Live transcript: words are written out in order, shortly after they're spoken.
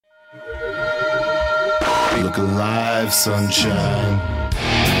Look alive, sunshine.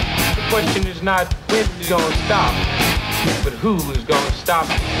 The question is not when it's gonna stop, but who is gonna stop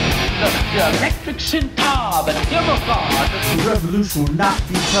it. The electric centaur, but the revolution will not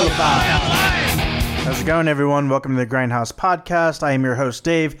be televised. How's it going, everyone? Welcome to the Grindhouse Podcast. I am your host,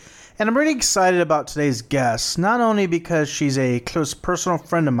 Dave, and I'm really excited about today's guest, not only because she's a close personal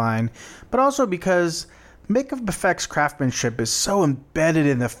friend of mine, but also because makeup effects craftsmanship is so embedded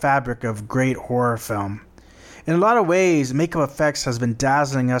in the fabric of great horror film. In a lot of ways, makeup effects has been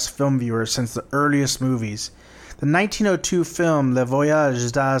dazzling us film viewers since the earliest movies. The 1902 film Le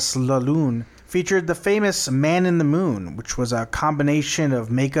Voyage dans la Lune featured the famous Man in the Moon, which was a combination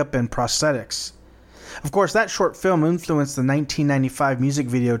of makeup and prosthetics. Of course, that short film influenced the 1995 music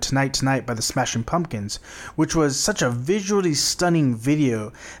video Tonight Tonight by the Smashing Pumpkins, which was such a visually stunning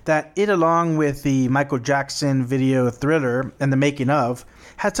video that it, along with the Michael Jackson video Thriller and the making of,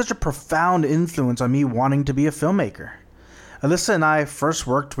 had such a profound influence on me wanting to be a filmmaker. Alyssa and I first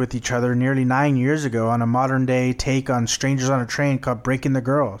worked with each other nearly 9 years ago on a modern-day take on Strangers on a Train called Breaking the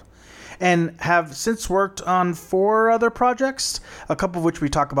Girl, and have since worked on 4 other projects, a couple of which we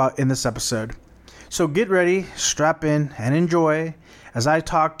talk about in this episode. So get ready, strap in, and enjoy as I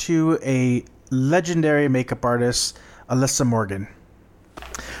talk to a legendary makeup artist, Alyssa Morgan.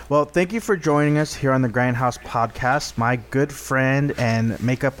 Well, thank you for joining us here on the Grindhouse Podcast. My good friend and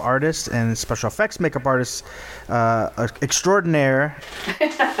makeup artist and special effects makeup artist extraordinaire,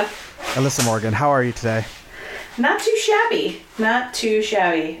 Alyssa Morgan. How are you today? Not too shabby. Not too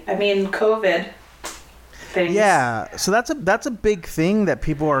shabby. I mean, COVID things. Yeah, so that's a big thing that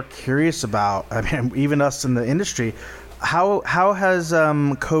people are curious about. I mean, even us in the industry. How has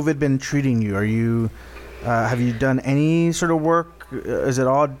COVID been treating you? Are you have you done any sort of work? Is it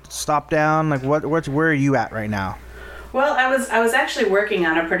all stopped down? Like where are you at right now? Well, I was actually working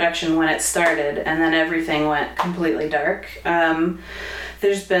on a production when it started, and then everything went completely dark.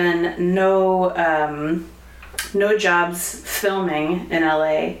 There's been no jobs filming in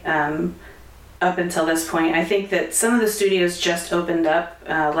LA up until this point. I think that some of the studios just opened up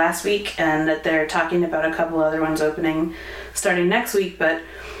last week, and that they're talking about a couple other ones opening starting next week. But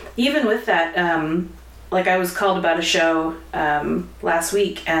even with that, like I was called about a show last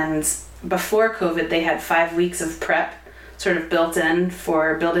week, and before COVID they had 5 weeks of prep sort of built in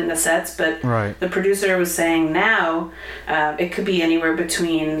for building the sets, but right. The producer was saying now it could be anywhere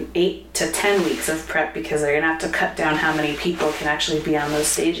between 8 to 10 weeks of prep, because they're gonna have to cut down how many people can actually be on those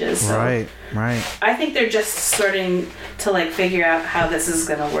stages. So right. I think they're just starting to like figure out how this is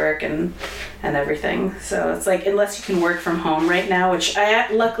gonna work and everything. So it's like, unless you can work from home right now, which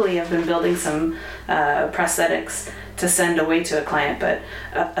I luckily have been building some prosthetics to send away to a client, but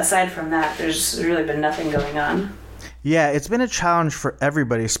aside from that, there's really been nothing going on. Yeah, it's been a challenge for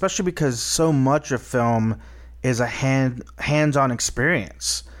everybody, especially because so much of film is a hands-on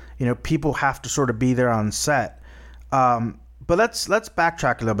experience. You know, people have to sort of be there on set. But let's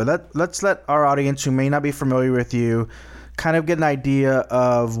backtrack a little bit. Let's let our audience who may not be familiar with you kind of get an idea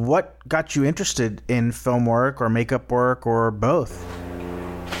of what got you interested in film work or makeup work or both.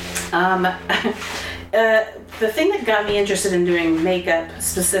 The thing that got me interested in doing makeup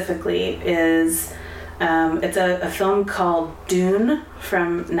specifically is it's a film called Dune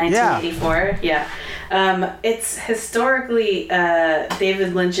from 1984. Yeah. It's historically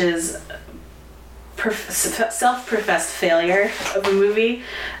David Lynch's self-professed failure of a movie,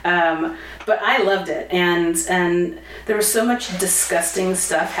 but I loved it, and there was so much disgusting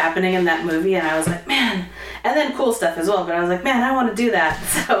stuff happening in that movie, and I was like, man, and then cool stuff as well, but I was like, man, I want to do that.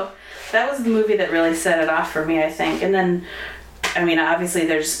 So that was the movie that really set it off for me, I think. And then, I mean, obviously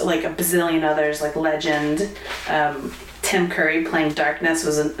there's like a bazillion others, like Legend. Tim Curry playing Darkness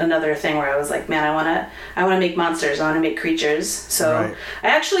was another thing where I was like, man, I want to make monsters. I want to make creatures. So right. I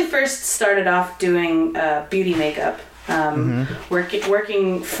actually first started off doing beauty makeup,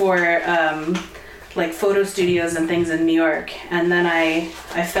 working for like photo studios and things in New York. And then I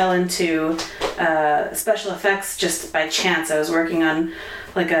fell into special effects just by chance. I was working on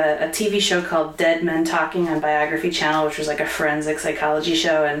like a TV show called Dead Men Talking on Biography Channel, which was like a forensic psychology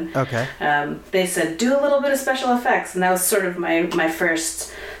show, and they said do a little bit of special effects, and that was sort of my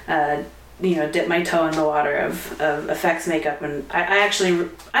first dip my toe in the water of effects makeup. And I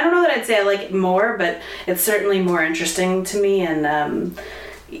don't know that I'd say I like it more, but it's certainly more interesting to me, and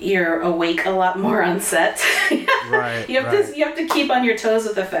you're awake a lot more on set. Right. You have to keep on your toes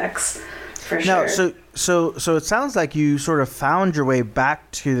with effects. For sure. No, so it sounds like you sort of found your way back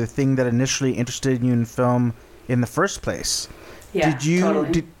to the thing that initially interested you in film in the first place. Yeah,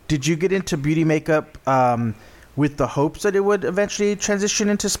 totally. Did you get into beauty makeup with the hopes that it would eventually transition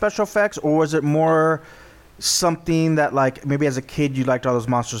into special effects, or was it more something that, like, maybe as a kid you liked all those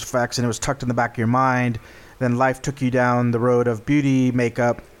monster effects and it was tucked in the back of your mind, then life took you down the road of beauty,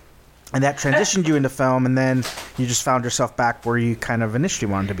 makeup, and that transitioned you into film, and then you just found yourself back where you kind of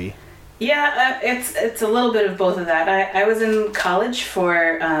initially wanted to be? Yeah, it's a little bit of both of that. I was in college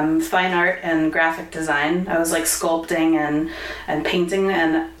for fine art and graphic design. I was like sculpting and painting,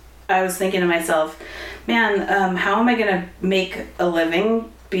 and I was thinking to myself, man, how am I going to make a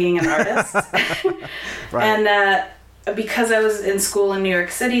living being an artist? Right. And because I was in school in New York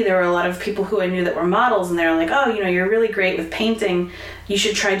City, there were a lot of people who I knew that were models, and they were like, oh, you know, you're really great with painting. You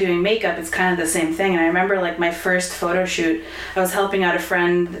should try doing makeup. It's kind of the same thing. And I remember, like, my first photo shoot, I was helping out a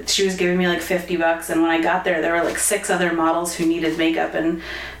friend. She was giving me like $50, and when I got there were like 6 other models who needed makeup, and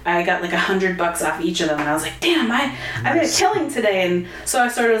I got like $100 off each of them, and I was like, damn, I made a killing today. And so I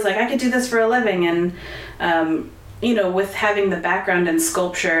sort of was like, I could do this for a living. And you know, with having the background in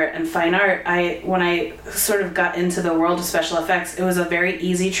sculpture and fine art, when I sort of got into the world of special effects, it was a very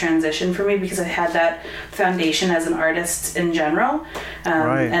easy transition for me because I had that foundation as an artist in general.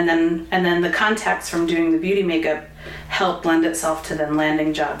 Right. And then the contacts from doing the beauty makeup helped lend itself to then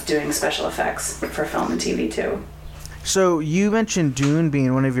landing jobs doing special effects for film and TV too. So you mentioned Dune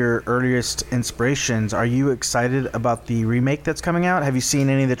being one of your earliest inspirations. Are you excited about the remake that's coming out? Have you seen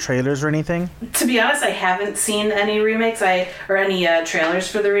any of the trailers or anything? To be honest, I haven't seen any remakes or any trailers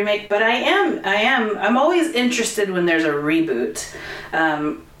for the remake, but I'm always interested when there's a reboot.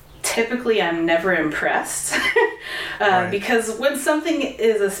 Typically, I'm never impressed Right. because when something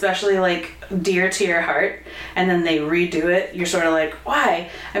is especially like dear to your heart and then they redo it, you're sort of like,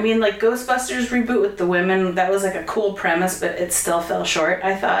 why? I mean, like Ghostbusters reboot with the women, that was like a cool premise, but it still fell short,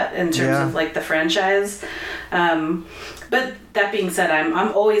 I thought, in terms of like the franchise. But that being said,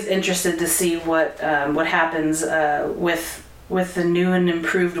 I'm always interested to see what happens with the new and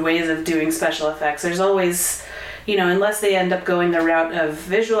improved ways of doing special effects. There's always, you know, unless they end up going the route of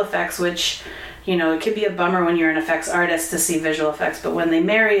visual effects, which, you know, it could be a bummer when you're an effects artist to see visual effects, but when they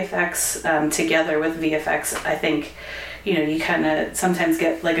marry effects together with VFX, I think, you know, you kind of sometimes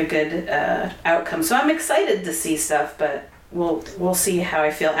get like a good outcome. So I'm excited to see stuff, but we'll see how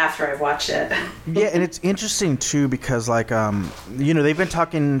I feel after I've watched it. Yeah, and it's interesting too because, like, you know, they've been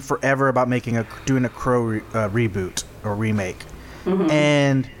talking forever about doing a Crow reboot or remake,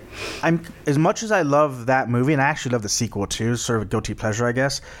 and I'm, as much as I love that movie, and I actually love the sequel too, sort of a guilty pleasure, I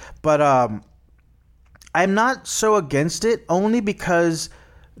guess, but I'm not so against it, only because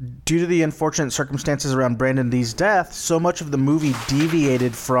due to the unfortunate circumstances around Brandon Lee's death, so much of the movie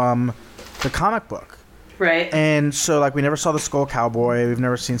deviated from the comic book. Right. And so, like, we never saw the Skull Cowboy. We've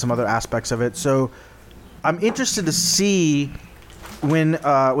never seen some other aspects of it. So I'm interested to see when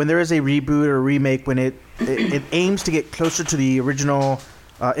there is a reboot or remake, when it aims to get closer to the original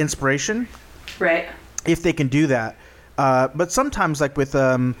inspiration. Right. If they can do that. But sometimes, like with,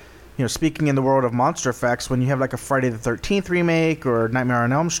 you know, speaking in the world of monster effects, when you have like a Friday the 13th remake or Nightmare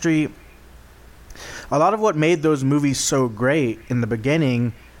on Elm Street, a lot of what made those movies so great in the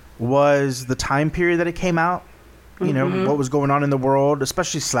beginning was the time period that it came out, you know, what was going on in the world,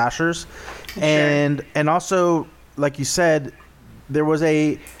 especially slashers. Sure. And also, like you said, there was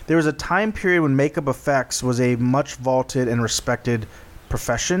a time period when makeup effects was a much vaunted and respected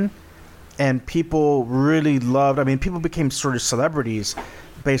profession, and people really loved, I mean, people became sort of celebrities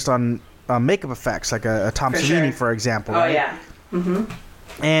based on makeup effects, like a Tom Savini, for example. Oh, right? yeah.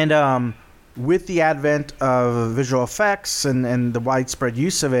 And with the advent of visual effects and the widespread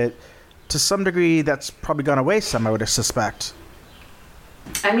use of it, to some degree, that's probably gone away some, I would suspect.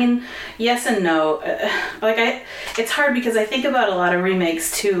 I mean, yes and no. It's hard because I think about a lot of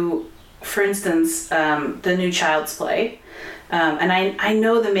remakes too. For instance, the new Child's Play. And I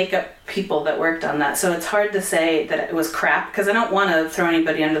know the makeup people that worked on that, so it's hard to say that it was crap, because I don't want to throw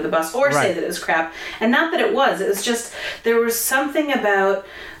anybody under the bus or say that it was crap. And not that it was just, there was something about,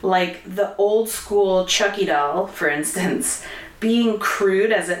 like, the old school Chucky doll, for instance, being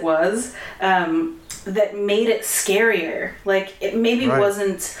crude as it was, that made it scarier. Like, it maybe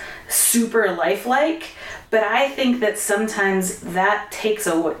wasn't super lifelike, but I think that sometimes that takes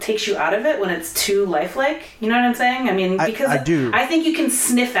you out of it when it's too lifelike. You know what I'm saying? I mean, because I do. I think you can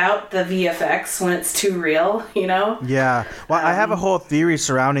sniff out the VFX when it's too real, you know? Yeah. Well, I have a whole theory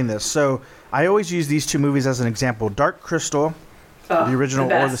surrounding this. So I always use these two movies as an example. Dark Crystal, the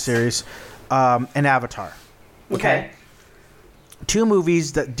original or the series, and Avatar. Okay. Two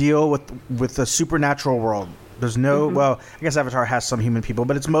movies that deal with the supernatural world. There's no, well, I guess Avatar has some human people,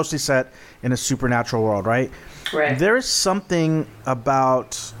 but it's mostly set in a supernatural world, right? Right. There is something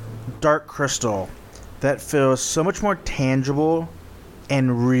about Dark Crystal that feels so much more tangible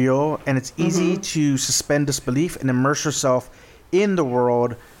and real, and it's easy to suspend disbelief and immerse yourself in the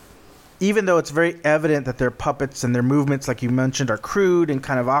world, even though it's very evident that their puppets and their movements, like you mentioned, are crude and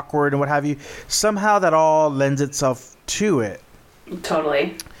kind of awkward and what have you. Somehow that all lends itself to it.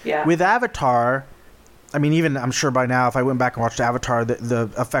 Totally. Yeah. With Avatar, I mean, even I'm sure by now, if I went back and watched Avatar, the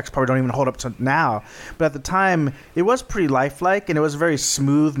effects probably don't even hold up to now. But at the time, it was pretty lifelike, and it was very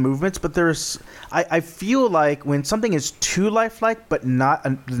smooth movements. But I feel like when something is too lifelike, but not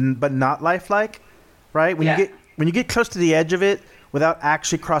lifelike, right? When you get close to the edge of it, without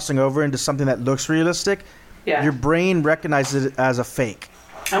actually crossing over into something that looks realistic, your brain recognizes it as a fake.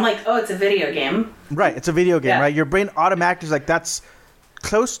 I'm like, oh, it's a video game. Right, it's a video game, right? Your brain automatically is like, that's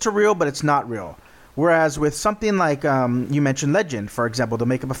close to real, but it's not real. Whereas with something like, you mentioned Legend, for example, the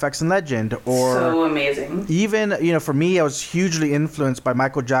makeup effects in Legend. Or so amazing. Even, for me, I was hugely influenced by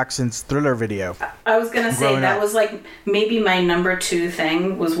Michael Jackson's Thriller video. I was going to say, that was like maybe my number 2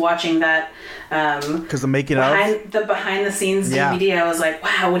 thing, was watching that. Because the making the behind the scenes DVD, I was like,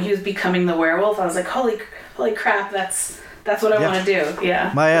 wow, when he was becoming the werewolf, I was like, holy crap, that's what I want to do.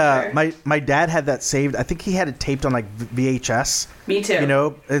 Yeah. My dad had that saved. I think he had it taped on like VHS. Me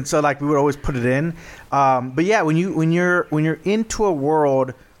too. And so like we would always put it in. But yeah, when you're into a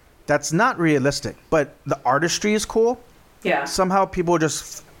world that's not realistic, but the artistry is cool. Yeah. Somehow people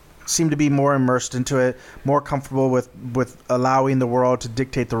just seem to be more immersed into it, more comfortable with allowing the world to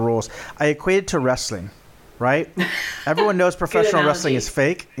dictate the rules. I equate it to wrestling. Right? Everyone knows professional wrestling is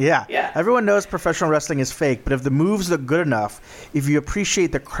fake. Yeah. Everyone knows professional wrestling is fake, but if the moves look good enough, if you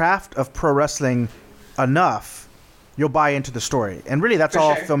appreciate the craft of pro wrestling enough, you'll buy into the story. And really, that's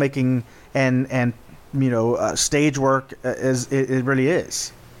all filmmaking and stage work it really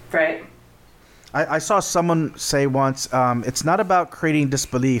is. Right. I saw someone say once, it's not about creating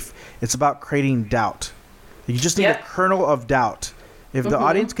disbelief, it's about creating doubt. You just need a kernel of doubt. If the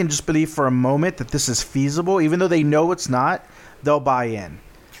audience can just believe for a moment that this is feasible, even though they know it's not, they'll buy in.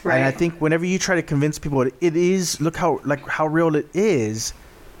 Right. And I think whenever you try to convince people it is, look how real it is.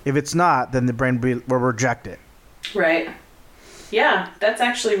 If it's not, then the brain will reject it. Right. Yeah, that's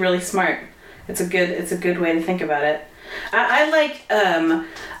actually really smart. It's a good way to think about it.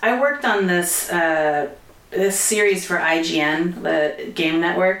 I worked on this series for IGN, the game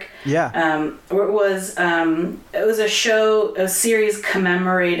network. Yeah. It was a series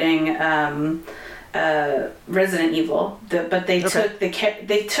commemorating Resident Evil. But they took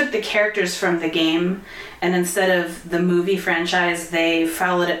the characters from the game, and instead of the movie franchise, they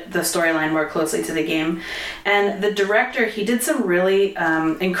followed the storyline more closely to the game. And the director, he did some really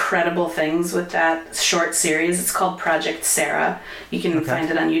incredible things with that short series. It's called Project Sarah. You can find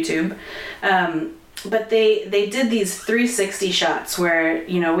it on YouTube. But they did these 360 shots where,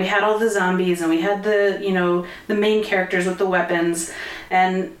 we had all the zombies and we had the main characters with the weapons,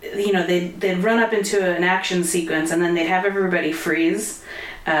 and, they'd run up into an action sequence and then they'd have everybody freeze,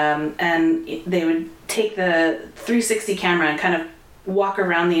 and they would take the 360 camera and kind of walk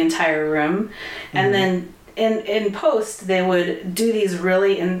around the entire room, and then in post they would do these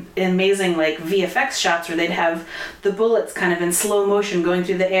really amazing like VFX shots where they'd have the bullets kind of in slow motion going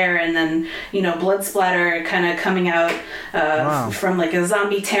through the air, and then blood splatter kind of coming out from like a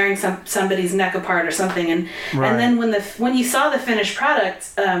zombie tearing somebody's neck apart or something, and then when you saw the finished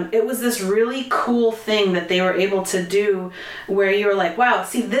product, it was this really cool thing that they were able to do where you were like, wow,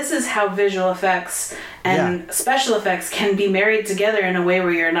 see, this is how visual effects and special effects can be married together in a way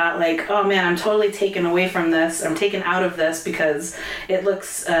where you're not like, oh man, I'm totally taken away from this, I'm taken out of this because it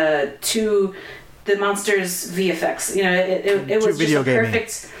looks too the monster's VFX. It was just a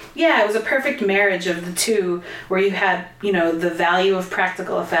perfect it was a perfect marriage of the two, where you had the value of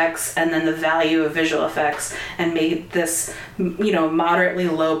practical effects and then the value of visual effects, and made this moderately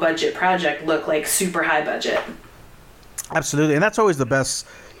low budget project look like super high budget. Absolutely, and that's always the best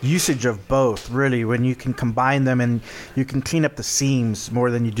usage of both, really, when you can combine them and you can clean up the seams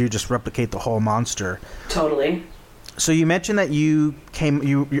more than you do just replicate the whole monster. Totally. So you mentioned that are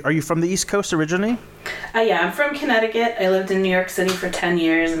you from the East Coast originally? Yeah, I'm from Connecticut. I lived in New York City for 10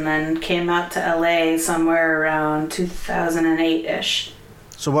 years and then came out to LA somewhere around 2008-ish.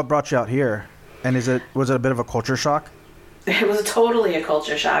 So what brought you out here? And was it a bit of a culture shock? It was totally a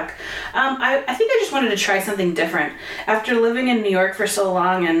culture shock. I think I just wanted to try something different. After living in New York for so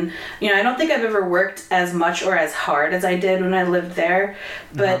long, and I don't think I've ever worked as much or as hard as I did when I lived there,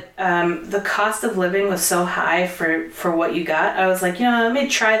 but the cost of living was so high for what you got. I was like, let me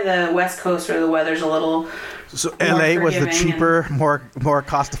try the West Coast where the weather's a little So more LA was the forgiving cheaper, more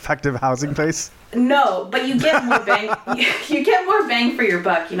cost-effective housing place? No, but you get more bang. You get more bang for your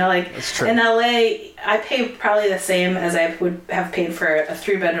buck. You know, like That's true. in LA, I pay probably the same as I would have paid for a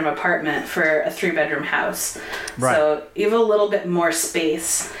 3-bedroom apartment for a 3-bedroom house. Right. So you have a little bit more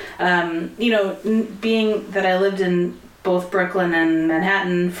space. You know, being that I lived in both Brooklyn and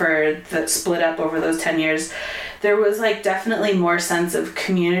Manhattan for the split up over those 10 years, there was like definitely more sense of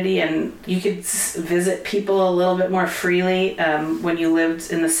community, and you could visit people a little bit more freely when you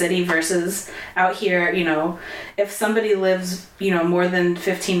lived in the city versus out here. You know, if somebody lives, you know, more than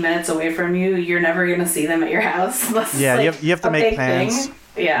 15 minutes away from you, you're never going to see them at your house. Yeah, like you have to make plans.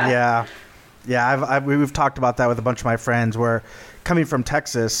 Thing. Yeah. We've talked about that with a bunch of my friends, where coming from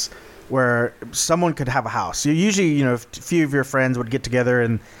Texas, where someone could have a house. Usually, you know, a few of your friends would get together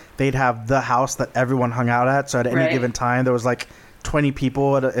and they'd have the house that everyone hung out at. So at any given time, there was like 20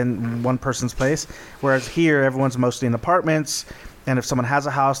 people in one person's place. Whereas here, everyone's mostly in apartments. And if someone has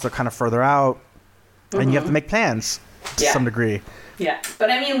a house, they're kind of further out. And you have to make plans to some degree. Yeah. But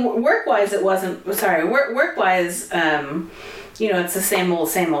I mean, work-wise, it wasn't... Sorry. Work-wise, you know, it's the same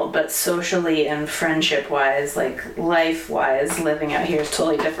old. But socially and friendship-wise, like life-wise, living out here is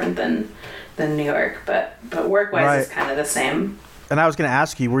totally different than New York. But work-wise is kind of the same. And I was going to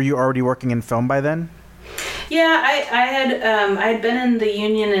ask you, were you already working in film by then? Yeah, I had been in the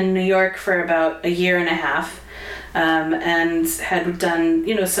union in New York for about a year and a half, and had done,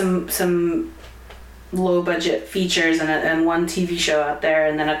 you know, some low budget features and one TV show out there,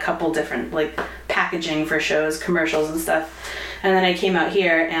 and then a couple different like packaging for shows, commercials and stuff. And then I came out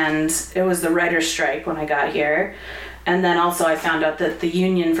here, and it was the writer's strike when I got here. And then also I found out that the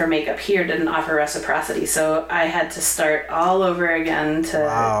union for makeup here didn't offer reciprocity. So I had to start all over again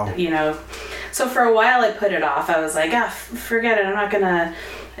to, you know. So for a while I put it off. I was like, forget it. I'm not going to,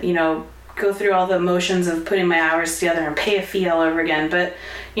 you know, go through all the motions of putting my hours together and pay a fee all over again. But,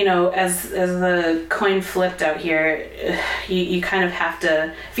 you know, as the coin flipped out here, you kind of have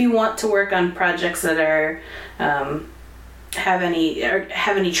to, if you want to work on projects that are... have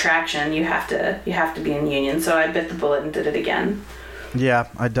any traction, you have to be in union. So I bit the bullet and did it again. Yeah,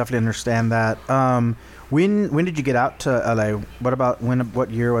 I definitely understand that. When did you get out to LA?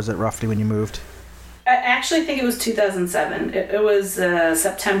 What year was it roughly when you moved? I actually think it was 2007. It was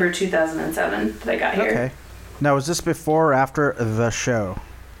September 2007 that I got here. Okay. Now, was this before or after the show?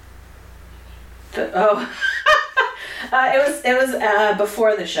 It was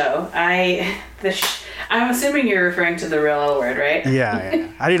before the show. I'm assuming you're referring to the real L Word, right? Yeah.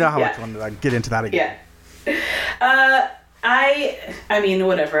 I didn't know how much one to get into that again. Yeah. I mean,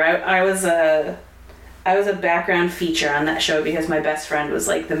 whatever. I was a background feature on that show because my best friend was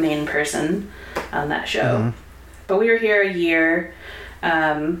like the main person on that show. Mm-hmm. But we were here a year,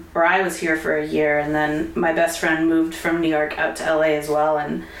 or I was here for a year, and then my best friend moved from New York out to LA as well,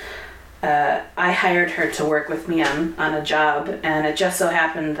 and I hired her to work with me on a job, and it just so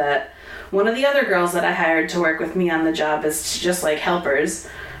happened that one of the other girls that I hired to work with me on the job is just like helpers.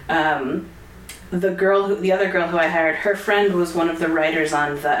 The other girl who I hired, her friend was one of the writers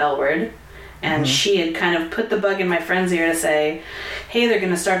on the L Word, and she had kind of put the bug in my friend's ear to say, hey, they're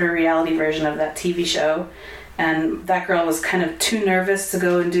going to start a reality version of that TV show. And that girl was kind of too nervous to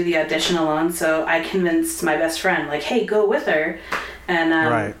go and do the audition alone, so I convinced my best friend, like, hey, go with her.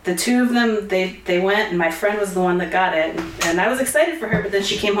 And the two of them, they went, and my friend was the one that got it. And I was excited for her, but then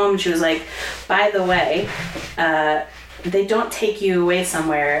she came home and she was like, by the way, they don't take you away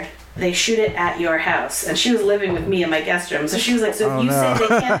somewhere. They shoot it at your house. And she was living with me in my guest room. So she was like, so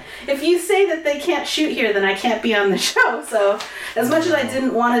if you say that they can't shoot here, then I can't be on the show. So as much as I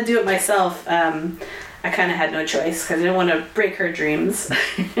didn't want to do it myself, I kind of had no choice because I didn't want to break her dreams.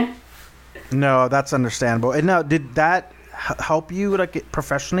 No, that's understandable. And now, did that help you like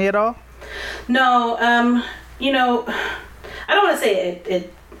professionally at all? No, you know, I don't want to say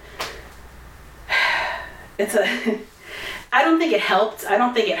it's a. I don't think it helped. I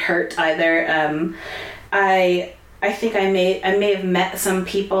don't think it hurt either. I think I may have met some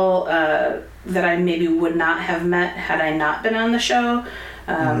people that I maybe would not have met had I not been on the show.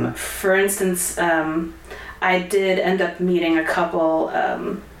 For instance, I did end up meeting a couple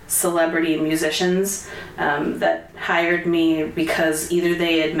celebrity musicians that hired me because either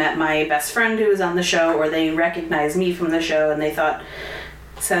they had met my best friend who was on the show, or they recognized me from the show and they thought,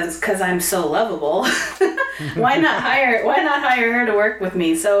 says, because I'm so lovable, why not hire her to work with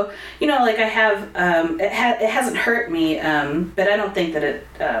me? So, you know, like I have, it hasn't hurt me, but I don't think that it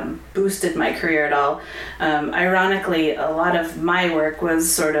boosted my career at all. Ironically, a lot of my work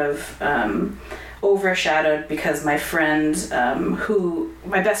was sort of overshadowed because my friend,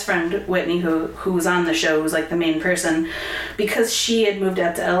 my best friend Whitney, who was on the show, was like the main person, because she had moved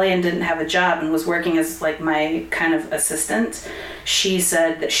out to LA and didn't have a job and was working as like my kind of assistant. She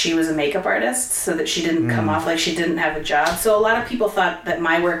said that she was a makeup artist, so that she didn't come off like she didn't have a job. So a lot of people thought that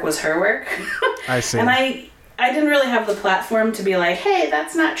my work was her work. I see. And I didn't really have the platform to be like, hey,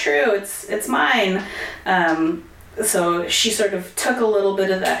 that's not true. It's mine. So she sort of took a little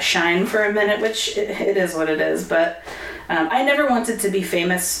bit of that shine for a minute, which it is what it is. But I never wanted to be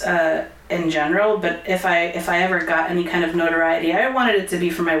famous in general. But if I ever got any kind of notoriety, I wanted it to be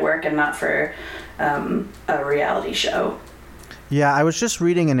for my work and not for a reality show. Yeah, I was just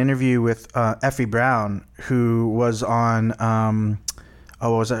reading an interview with Effie Brown, who was on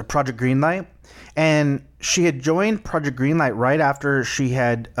Project Greenlight, and she had joined Project Greenlight right after she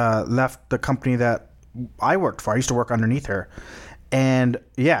had left the company that I worked for. I used to work underneath her, and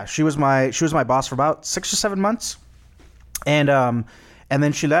yeah, she was my boss for about 6 or 7 months, and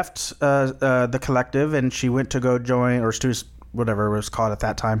then she left the collective and she went to go join, or whatever it was called at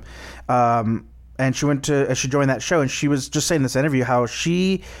that time, and she joined that show, and she was just saying in this interview how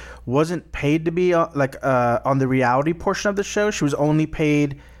she wasn't paid to be on the reality portion of the show. She was only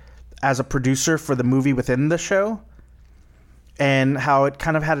paid as a producer for the movie within the show. And how it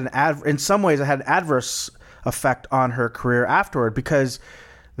kind of had in some ways it had an adverse effect on her career afterward, because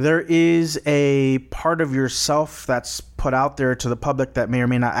there is a part of yourself that's put out there to the public that may or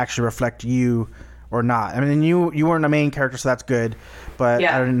may not actually reflect you or not. I mean, you weren't a main character, so that's good, but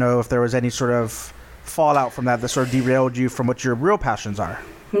yeah. I don't know if there was any sort of fallout from that sort of derailed you from what your real passions are.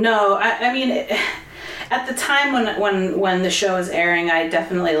 No, I mean, at the time when the show was airing, I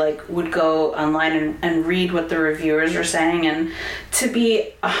definitely would go online and read what the reviewers were saying. And to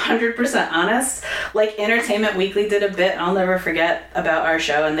be 100% honest, Entertainment Weekly did a bit I'll never forget about our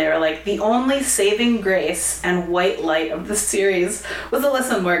show, and they were like, the only saving grace and white light of the series was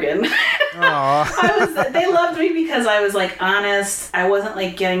Alyssa Morgan. They loved me because I was honest. I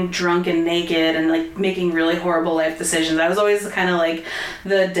wasn't getting drunk and naked and making really horrible life decisions. I was always kind of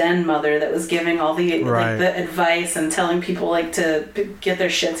the den mother that was giving all the the advice and telling people to get their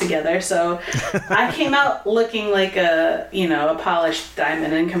shit together. So I came out looking like a polished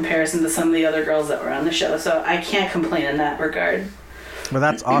diamond in comparison to some of the other girls that were on the show. So I can't complain in that regard. Well,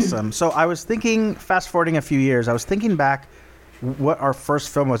 that's awesome. So I was thinking, fast forwarding a few years, I was thinking back what our first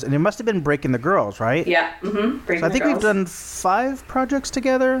film was, and it must have been Breaking the Girls, right? Yeah. Mm-hmm. So I think we've done 5 projects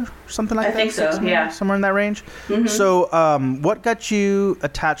together, something like that. I think so. Yeah. Somewhere in that range. Mm-hmm. So, what got you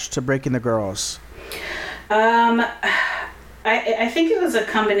attached to Breaking the Girls? I think it was a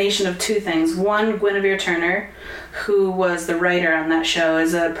combination of 2 things. One, Guinevere Turner, who was the writer on that show,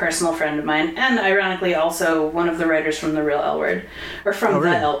 is a personal friend of mine, and ironically also one of the writers from The Real L Word, or from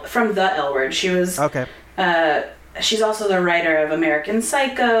the L Word. She was okay. She's also the writer of American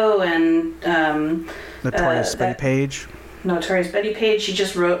Psycho and Notorious Betty Page. Notorious Betty Page. She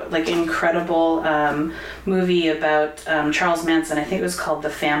just wrote an incredible movie about Charles Manson. I think it was called The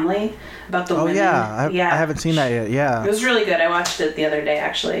Family, about the women. I haven't seen that yet. Yeah, it was really good. I watched it the other day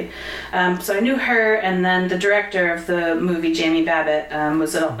actually. So I knew her, and then the director of the movie, Jamie Babbitt,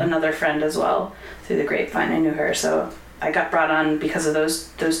 was another friend as well through the grapevine. I knew her, so I got brought on because of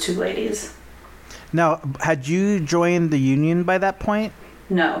those 2 ladies. Now, had you joined the union by that point?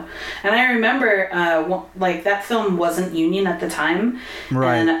 No. And I remember, that film wasn't union at the time.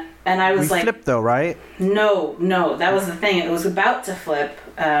 Right. And I was flipped though, right? No, that was the thing. It was about to flip,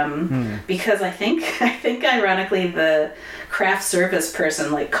 because I think ironically the craft service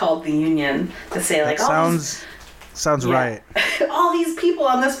person, called the union to say, Sounds right. All these people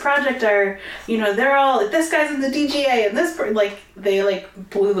on this project are, they're all, this guy's in the DGA, and this, they,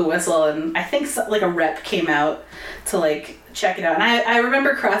 blew the whistle, and I think, a rep came out to, check it out. And I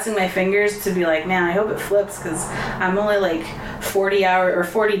remember crossing my fingers to be man, I hope it flips, because I'm only,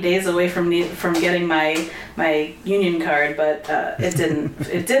 40 days away from getting my union card, but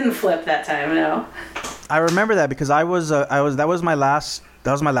it didn't flip that time, no. I remember that because that was my last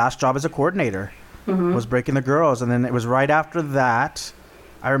job as a coordinator. Mm-hmm. Was Breaking the Girls, and then it was right after that.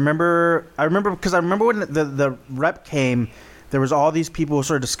 I remember because I remember when the rep came, there was all these people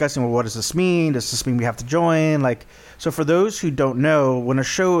sort of discussing, well, what does this mean? Does this mean we have to join? So for those who don't know, when a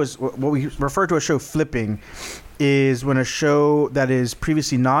show is what we refer to a show flipping, is when a show that is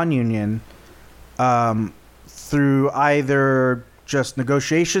previously non-union, through either just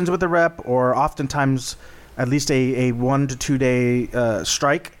negotiations with the rep or oftentimes at least a 1 to 2 day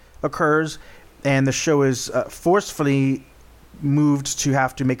strike occurs. And the show is forcefully moved to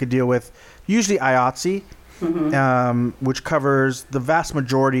have to make a deal with usually IATSE, which covers the vast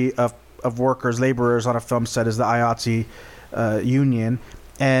majority of of workers, laborers on a film set is the IATSE union,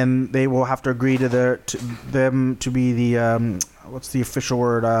 and they will have to agree to them to be the what's the official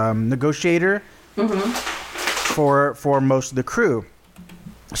word, negotiator for most of the crew.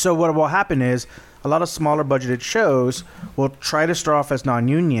 So what will happen is a lot of smaller budgeted shows will try to start off as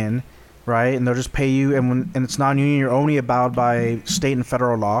non-union, right? And they'll just pay you, and it's non-union, you're only bound by state and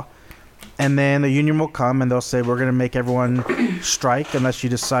federal law. And then the union will come and they'll say, we're going to make everyone strike unless you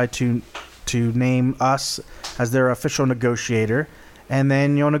decide to name us as their official negotiator. And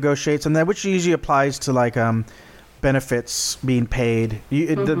then you'll negotiate something, which usually applies to like benefits being paid.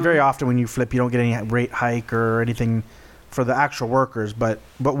 Very often when you flip, you don't get any rate hike or anything for the actual workers. But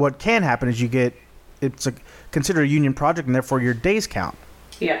what can happen is it's considered a union project, and therefore your days count.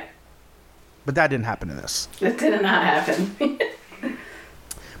 Yeah. But that didn't happen in this. It did not happen.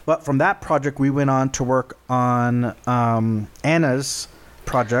 But from that project, we went on to work on Anna's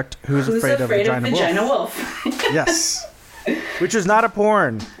project, Who's Afraid of Vagina Wolf. Yes. Which is not a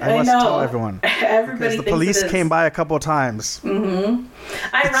porn. I must tell everyone. Everybody because the police came by a couple of times. Mm-hmm.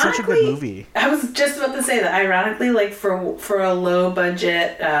 It's such a good movie. I was just about to say that. Ironically, like for a low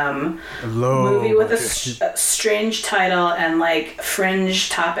budget movie with a strange title and like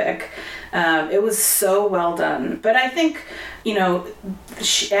fringe topic, it was so well done. But I think,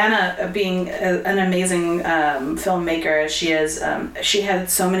 Anna, being an amazing filmmaker as she is, she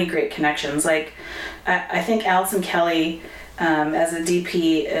had so many great connections. Like, I think Allison Kelly, as a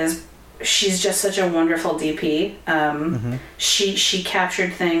DP, she's just such a wonderful DP. She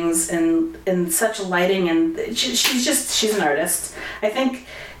captured things in such lighting, and she's an artist. I think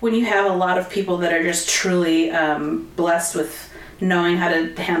when you have a lot of people that are just truly blessed with knowing how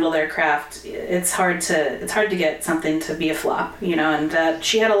to handle their craft, it's hard to get something to be a flop, and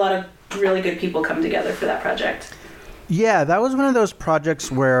she had a lot of really good people come together for that project. Yeah, that was one of those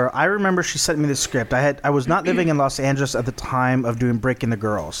projects where I remember she sent me the script. I was not living in Los Angeles at the time of doing Breaking the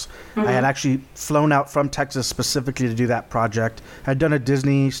Girls. I had actually flown out from Texas specifically to do that project. I'd done a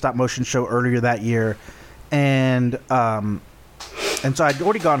Disney stop motion show earlier that year, and so I'd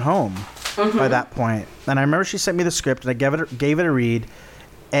already gone home by that point. And I remember she sent me the script, and I gave it a read.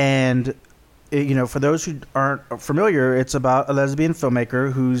 And for those who aren't familiar, it's about a lesbian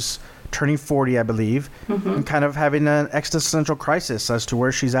filmmaker who's turning 40, I believe, and kind of having an existential crisis as to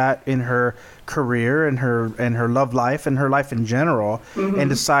where she's at in her career and her love life and her life in general, and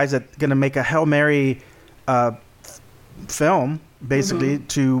decides that going to make a Hail Mary film, basically,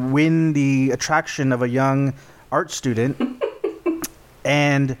 to win the attraction of a young art student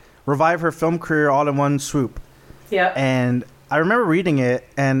and revive her film career all in one swoop. Yeah. And I remember reading it,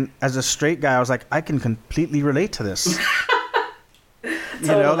 and as a straight guy, I was like, I can completely relate to this.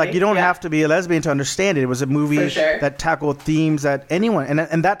 Totally. You don't have to be a lesbian to understand it. It was a movie that tackled themes that anyone,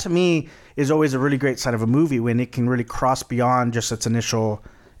 and that to me is always a really great sign of a movie, when it can really cross beyond just its initial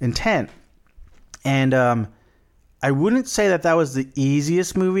intent. And I wouldn't say that was the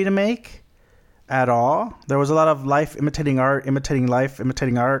easiest movie to make at all. There was a lot of life imitating art, imitating life,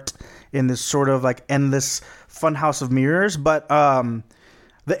 imitating art in this sort of like endless funhouse of mirrors. But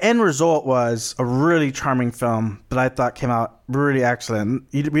the end result was a really charming film that I thought came out really excellent.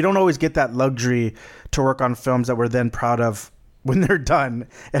 We don't always get that luxury to work on films that we're then proud of when they're done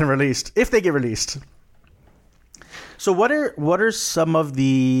and released, if they get released. So what are some of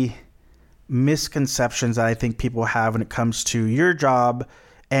the misconceptions that I think people have when it comes to your job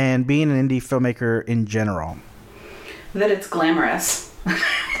and being an indie filmmaker in general? That it's glamorous.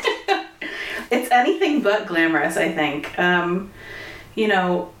 It's anything but glamorous, I think.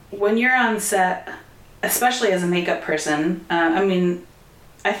 When you're on set, especially as a makeup person,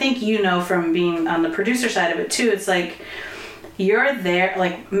 I think from being on the producer side of it too, it's like you're there,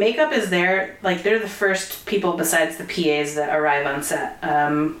 like makeup is there, like they're the first people besides the PAs that arrive on set.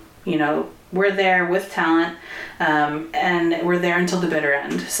 We're there with talent, and we're there until the bitter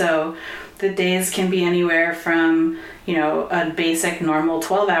end. So the days can be anywhere from, a basic normal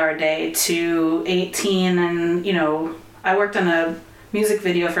 12-hour day to 18, and, I worked on a music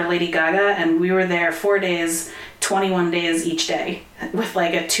video for Lady Gaga, and we were there 4 days, 21 days each day, with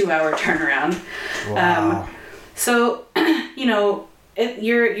like a 2-hour turnaround. Wow. So,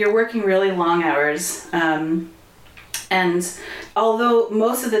 you're working really long hours, and although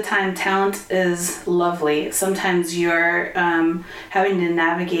most of the time talent is lovely, sometimes you're having to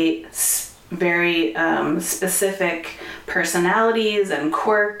navigate very specific personalities and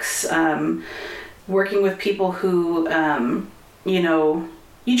quirks, working with people who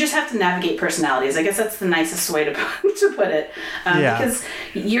you just have to navigate personalities. I guess that's the nicest way to put it. Because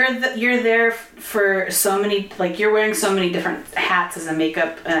you're there for so many, like, you're wearing so many different hats as a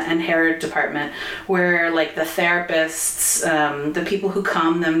makeup and hair department, where, like, the therapists, the people who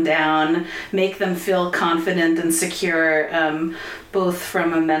calm them down, make them feel confident and secure, both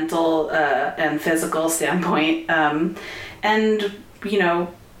from a mental and physical standpoint. And, you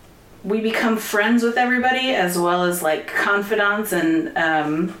know, we become friends with everybody as well as, like, confidants,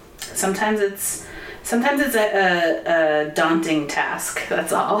 and sometimes it's a daunting task.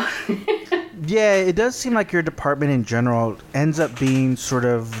 That's all. Yeah, it does seem like your department in general ends up being sort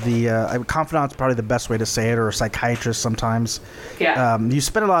of the confidant's probably the best way to say it, or a psychiatrist sometimes. Yeah. You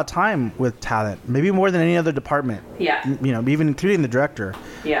spend a lot of time with talent, maybe more than any other department. Yeah. You know, even including the director.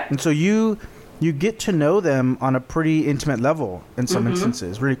 Yeah. And so you get to know them on a pretty intimate level in some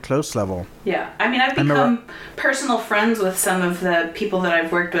instances, really close level. Yeah. I mean, I've become personal friends with some of the people that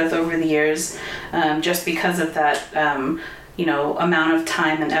I've worked with over the years, just because of that, you know, amount of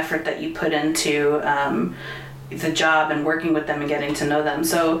time and effort that you put into the job and working with them and getting to know them.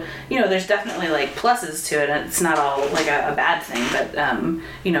 So, you know, there's definitely, like, pluses to it, and it's not all, like, a bad thing, but,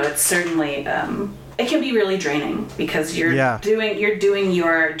 you know, it's certainly... it can be really draining because you're doing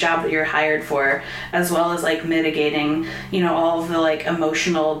your job that you're hired for, as well as, like, mitigating, you know, all of the, like,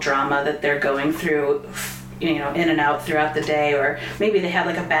 emotional drama that they're going through, you know, in and out throughout the day, or maybe they had,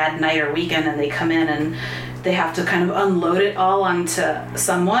 like, a bad night or weekend and they come in and they have to kind of unload it all onto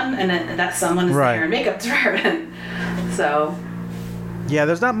someone, and that someone is the hair and makeup department. So... yeah,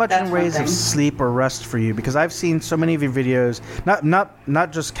 there's not much in ways of sleep or rest for you, because I've seen so many of your videos,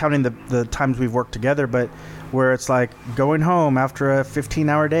 not just counting the times we've worked together, but where it's like going home after a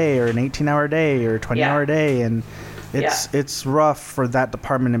 15-hour day or an 18-hour day or a 20-hour day, and it's rough for that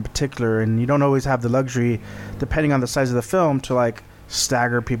department in particular, and you don't always have the luxury, depending on the size of the film, to, like,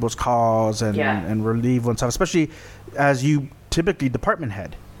 stagger people's calls and relieve oneself, especially as you typically department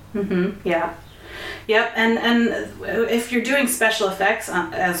head. Yeah. Yep, and if you're doing special effects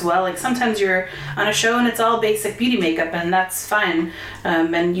as well, like, sometimes you're on a show and it's all basic beauty makeup, and that's fine,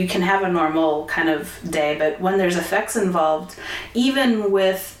 and you can have a normal kind of day, but when there's effects involved, even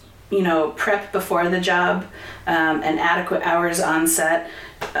with, you know, prep before the job, and adequate hours on set,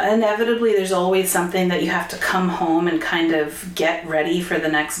 inevitably there's always something that you have to come home and kind of get ready for the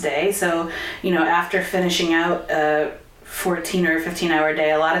next day. So, you know, after finishing out 14 or 15-hour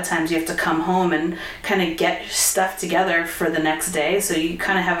day, a lot of times you have to come home and kind of get stuff together for the next day, so you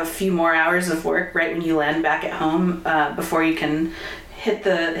kind of have a few more hours of work right when you land back at home, before you can hit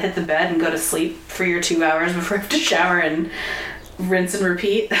the bed and go to sleep for your 2 hours before you have to shower and rinse and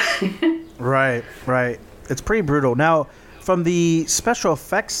repeat. Right. It's pretty brutal. Now, from the special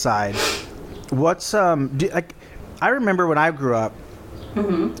effects side, what's like, I remember when I grew up,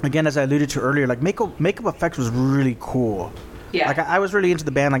 again, as I alluded to earlier, like, makeup effects was really cool. Yeah. Like, I was really into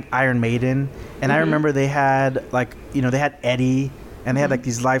the band, like, Iron Maiden, and I remember they had, like, you know, they had Eddie, and they had, like,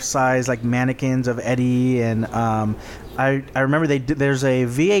 these life-size, like, mannequins of Eddie, and I remember there's a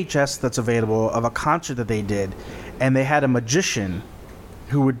VHS that's available of a concert that they did, and they had a magician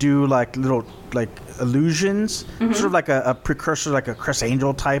who would do, like, little, like, illusions, sort of like a precursor, like a Chris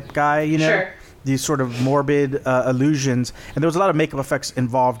Angel type guy, you know? Sure. These sort of morbid illusions, and there was a lot of makeup effects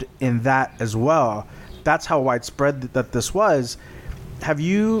involved in that as well. That's how widespread that this was. Have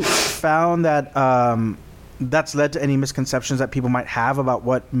you found that that's led to any misconceptions that people might have about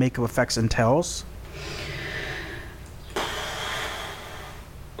what makeup effects entails?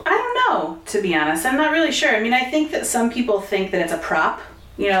 I don't know, to be honest. I'm not really sure. I mean, I think that some people think that it's a prop.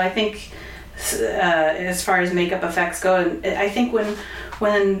 You know, I think as far as makeup effects go, and I think when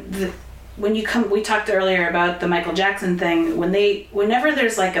you come, we talked earlier about the Michael Jackson thing, whenever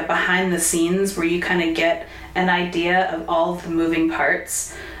there's, like, a behind the scenes where you kind of get an idea of all of the moving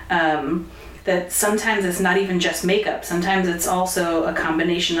parts, that sometimes it's not even just makeup. Sometimes it's also a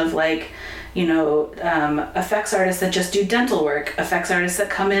combination of, like, you know, effects artists that just do dental work, effects artists that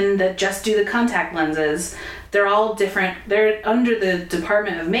come in that just do the contact lenses. They're all different. They're under the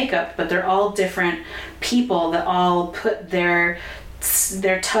department of makeup, but they're all different people that all put their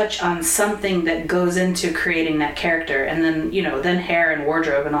touch on something that goes into creating that character, and then, you know, then hair and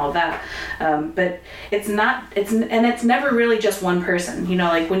wardrobe and all of that. But it's never really just one person. You know,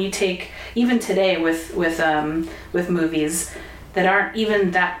 like, when you take, even today with movies that aren't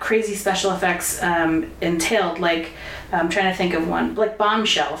even that crazy special effects entailed, like, I'm trying to think of one, like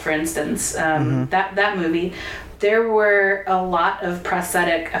Bombshell, for instance. That movie, there were a lot of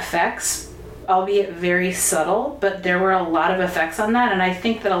prosthetic effects albeit very subtle, but there were a lot of effects on that, and I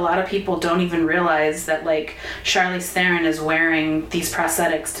think that a lot of people don't even realize that, like, Charlize Theron is wearing these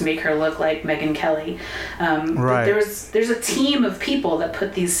prosthetics to make her look like Megyn Kelly. Right. There's a team of people that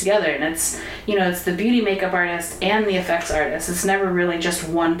put these together, and it's the beauty makeup artist and the effects artist. It's never really just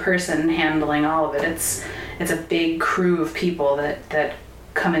one person handling all of it. It's a big crew of people that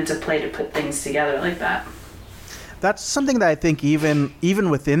come into play to put things together like that. That's something that I think even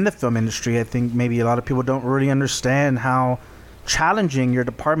within the film industry, I think maybe a lot of people don't really understand how challenging your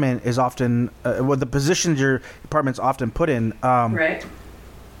department is often, the positions your department's often put in. Right.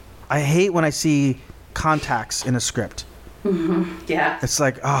 I hate when I see contacts in a script. Mm-hmm. Yeah. It's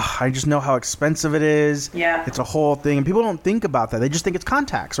like, I just know how expensive it is. Yeah. It's a whole thing. And people don't think about that. They just think it's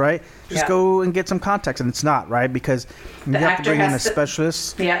contacts, right? Just go and get some contacts. And it's not, right? Because you have to bring in a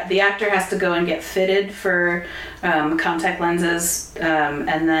specialist. Yeah. The actor has to go and get fitted for contact lenses.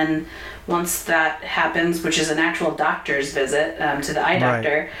 And then once that happens, which is an actual doctor's visit to the eye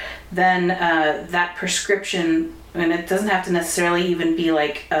doctor, then that prescription... And it doesn't have to necessarily even be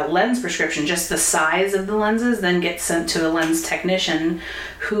like a lens prescription, just the size of the lenses then gets sent to a lens technician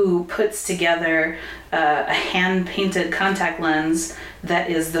who puts together a hand-painted contact lens that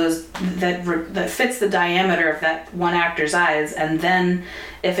is that fits the diameter of that one actor's eyes. And then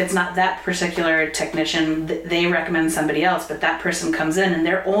if it's not that particular technician, they recommend somebody else, but that person comes in and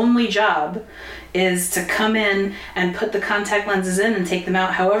their only job is to come in and put the contact lenses in and take them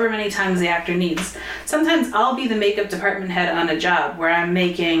out however many times the actor needs. Sometimes I'll be the makeup department head on a job where I'm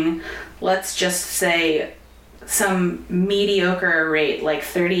making, let's just say, some mediocre rate, like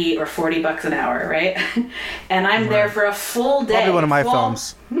 $30 or $40 an hour, right? And I'm there for a full day. Probably one of my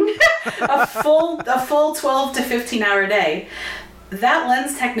films. a full 12 to 15 hour day. That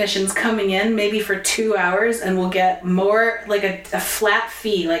lens technician's coming in maybe for 2 hours and will get more, like a flat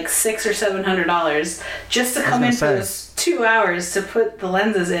fee, like $600 or $700, just to come in for those 2 hours to put the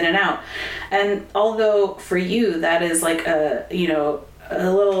lenses in and out. And although for you that is like a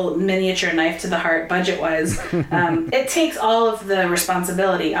little miniature knife to the heart budget-wise, it takes all of the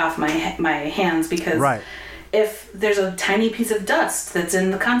responsibility off my hands, because if there's a tiny piece of dust that's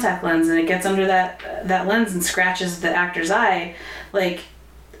in the contact lens and it gets under that lens and scratches the actor's eye, like,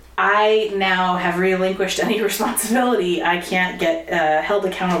 I now have relinquished any responsibility. I can't get held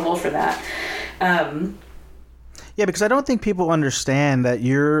accountable for that. Yeah, because I don't think people understand that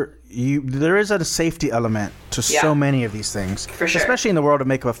there is a safety element to so many of these things, for sure. Especially in the world of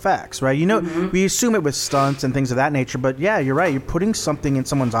makeup effects, right? We assume it with stunts and things of that nature, but yeah, you're right. You're putting something in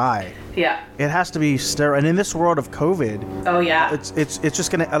someone's eye. Yeah. It has to be sterile, and in this world of COVID, oh yeah, it's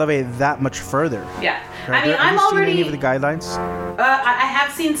just going to elevate that much further. Yeah, right? I mean, have you seen any of the guidelines? I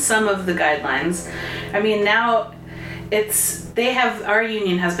have seen some of the guidelines. I mean, now our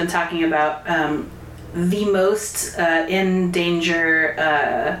union has been talking about the most in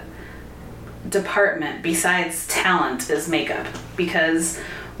danger department besides talent is makeup, because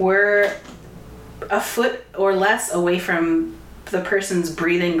we're a foot or less away from the person's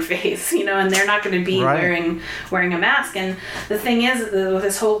breathing face, and they're not going to be wearing a mask. And the thing is, with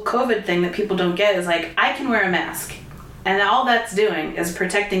this whole COVID thing that people don't get is, like, I can wear a mask, and all that's doing is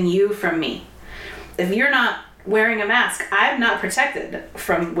protecting you from me. If you're not wearing a mask, I'm not protected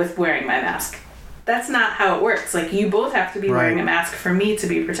with wearing my mask. That's not how it works. Like, you both have to be wearing a mask for me to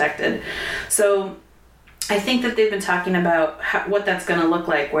be protected. So I think that they've been talking about what that's going to look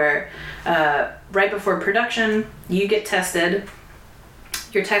like, where right before production, you get tested,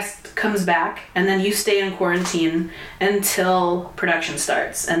 your test comes back, and then you stay in quarantine until production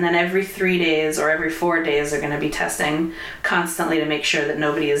starts. And then every 3 days or every 4 days, they're going to be testing constantly to make sure that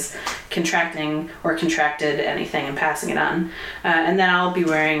nobody is contracting or contracted anything and passing it on. And then I'll be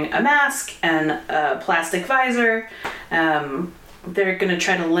wearing a mask and a plastic visor. They're going to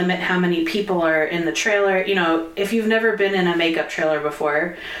try to limit how many people are in the trailer. If you've never been in a makeup trailer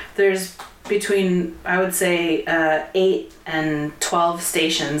before, there's between, I would say, 8 and 12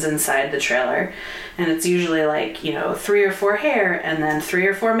 stations inside the trailer. And it's usually like, 3 or 4 hair, and then 3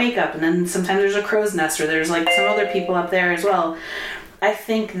 or 4 makeup, and then sometimes there's a crow's nest, or there's like some other people up there as well. I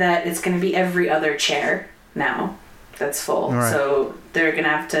think that it's going to be every other chair now that's full. Right. So they're going to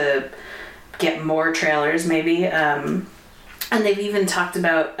have to get more trailers maybe. And they've even talked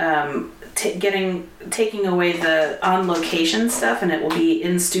about taking away the on location stuff, and it will be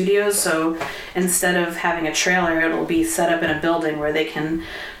in studios. So instead of having a trailer, it'll be set up in a building where they can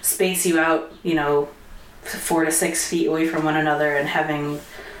space you out 4 to 6 feet away from one another, and having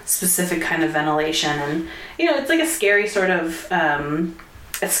specific kind of ventilation. And it's like a scary sort of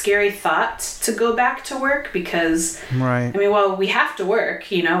a scary thought to go back to work because, right. I mean, well, we have to work,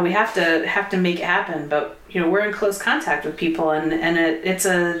 we have to make it happen, but, we're in close contact with people, and it's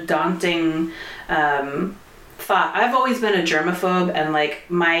a daunting thought. I've always been a germaphobe, and, like,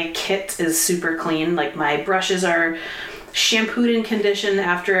 my kit is super clean. Like, my brushes are shampooed and conditioned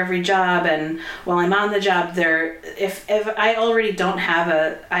after every job, and while I'm on the job, if I already don't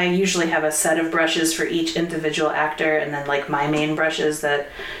have I usually have a set of brushes for each individual actor, and then, like, my main brushes that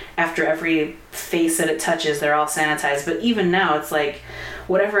after every face that it touches, they're all sanitized. But even now, it's like,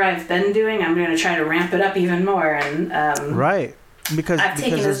 whatever I've been doing, I'm going to try to ramp it up even more. And right,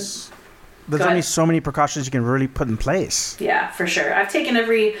 because there's only so many precautions you can really put in place. Yeah, for sure. I've taken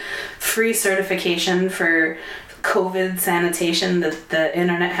every free certification for COVID sanitation that the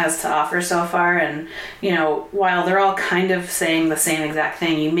internet has to offer so far, and while they're all kind of saying the same exact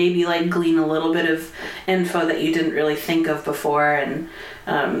thing, you maybe like glean a little bit of info that you didn't really think of before, and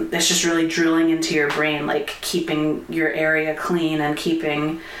it's just really drilling into your brain, like keeping your area clean and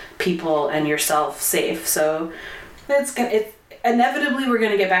keeping people and yourself safe. So it's inevitably we're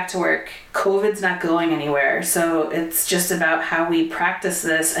going to get back to work. COVID's not going anywhere, so it's just about how we practice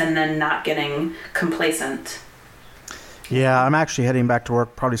this and then not getting complacent. Yeah, I'm actually heading back to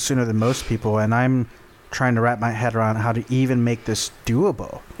work probably sooner than most people, and I'm trying to wrap my head around how to even make this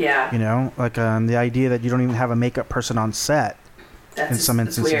doable. Yeah. Like the idea that you don't even have a makeup person on set in some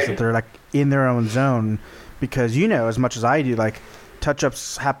instances, that they're like in their own zone, because as much as I do, like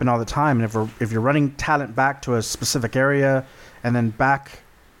touch-ups happen all the time, and if you're running talent back to a specific area and then back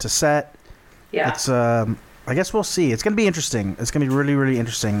to set, it's I guess we'll see. It's going to be interesting. It's going to be really, really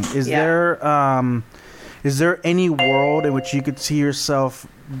interesting. Is there any world in which you could see yourself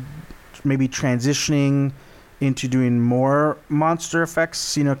maybe transitioning into doing more monster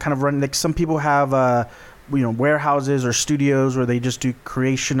effects? Kind of running, like some people have, warehouses or studios where they just do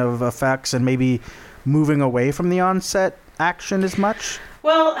creation of effects, and maybe moving away from the on-set action as much?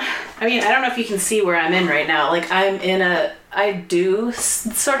 Well, I mean, I don't know if you can see where I'm in right now. Like, I do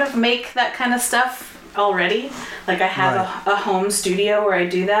sort of make that kind of stuff already. Like, I have a home studio where I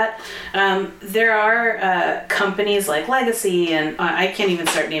do that. There are companies like Legacy, and I can't even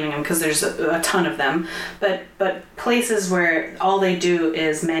start naming them because there's a ton of them, but places where all they do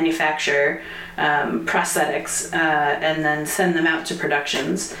is manufacture prosthetics and then send them out to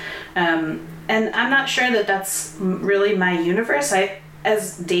productions. And I'm not sure that that's really my universe.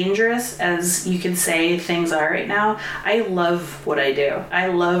 As dangerous as you can say things are right now, I love what I do. I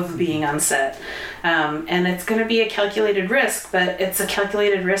love being on set. And it's going to be a calculated risk, but it's a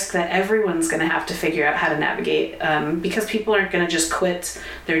calculated risk that everyone's going to have to figure out how to navigate, because people aren't going to just quit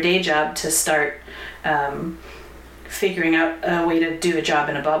their day job to start figuring out a way to do a job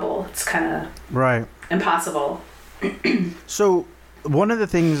in a bubble. It's kind of impossible. So one of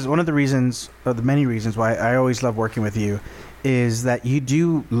the reasons, or the many reasons why I always love working with you, is that you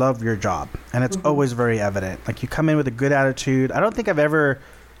do love your job, and it's always very evident. Like, you come in with a good attitude. I don't think I've ever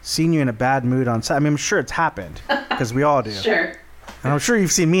seen you in a bad mood on set. I mean, I'm sure it's happened, because we all do. Sure. And I'm sure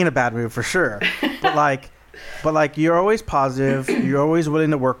you've seen me in a bad mood for sure. But like you're always positive. You're always willing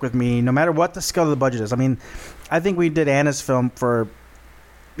to work with me, no matter what the scale of the budget is. I mean, I think we did Anna's film for,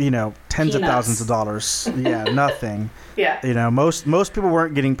 tens of thousands of dollars. Yeah, nothing. Yeah. Most people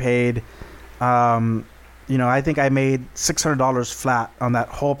weren't getting paid. I think I made $600 flat on that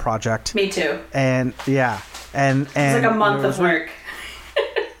whole project. Me too. And and it's like a month of work.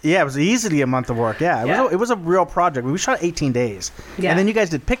 Yeah, it was easily a month of work. Yeah, it was a real project. We shot 18 days. Yeah. And then you guys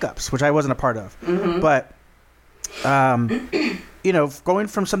did pickups, which I wasn't a part of. Mm-hmm. But going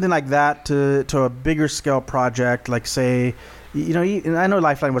from something like that to a bigger scale project, like, say, I know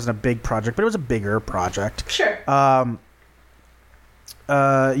Lifeline wasn't a big project, but it was a bigger project. Sure.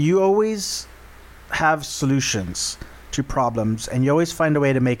 You always have solutions to problems, and you always find a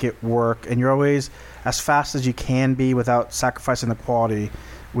way to make it work, and you're always as fast as you can be without sacrificing the quality,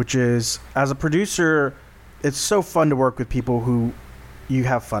 which is, as a producer, it's so fun to work with people who you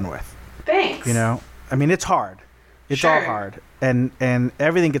have fun with. Thanks. I mean, it's hard. It's all hard, and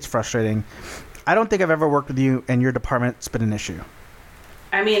everything gets frustrating. I don't think I've ever worked with you and your department's been an issue.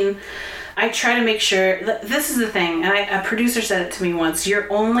 I mean, I try to make sure this is the thing, and a producer said it to me once: you're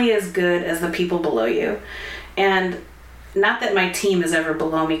only as good as the people below you. And not that my team is ever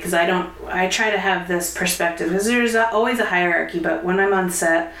below me, because I try to have this perspective, because there's always a hierarchy, but when I'm on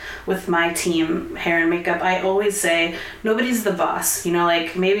set with my team, hair and makeup, I always say, nobody's the boss.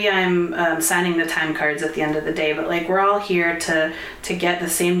 Like, maybe I'm signing the time cards at the end of the day, but, like, we're all here to get the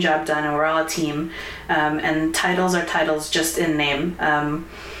same job done, and we're all a team. And titles are titles just in name. And I'm not sure that that's really my universe. I as a producer, it's so fun to work with people who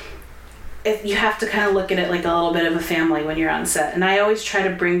you have fun with. I don't think I've ever worked with you and your department's been an issue. I mean, I try to make sure this is the thing, and a producer said it to me once: you're only as good as the people below you. And not that my team is ever below me, because I try to have this perspective, because there's always a hierarchy, but when I'm on set with my team, hair and makeup, I always say, nobody's the boss. Like, we're all here to get the same job done, and we're all a team. And titles are titles just in name. you have to kind of look at it like a little bit of a family when you're on set. And I always try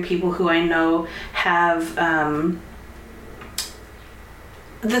to bring people who I know have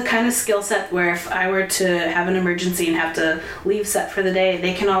the kind of skill set where if I were to have an emergency and have to leave set for the day,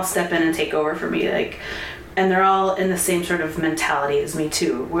 they can all step in and take over for me. Like, and they're all in the same sort of mentality as me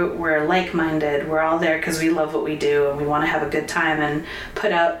too. We're like-minded. We're all there because we love what we do and we want to have a good time and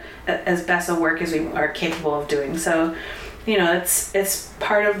put out as best a work as we are capable of doing. So, you know, it's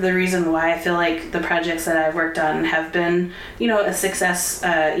part of the reason why I feel like the projects that I've worked on have been, you know, a success,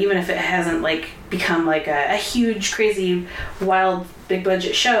 even if it hasn't like become like a huge, crazy, wild, big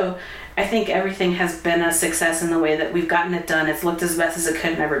budget show. I think everything has been a success in the way that we've gotten it done. It's looked as best as it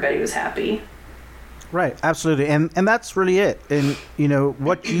could and everybody was happy. Right, absolutely, and that's really it. And you know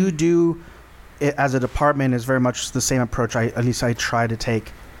what you do as a department is very much the same approach. At least I try to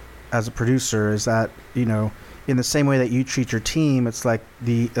take as a producer. Is that, you know, in the same way that you treat your team, it's like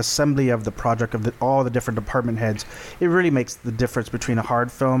the assembly of the project of all the different department heads. It really makes the difference between a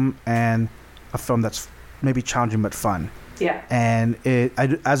hard film and a film that's maybe challenging but fun. Yeah. And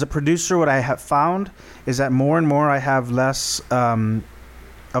as a producer, what I have found is that more and more I have less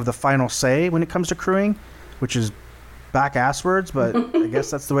of the final say when it comes to crewing, which is back-ass words, but I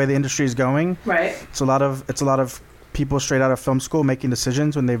guess that's the way the industry is going. Right. It's a lot of people straight out of film school making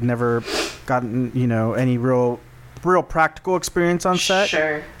decisions when they've never gotten, you know, any real practical experience on set.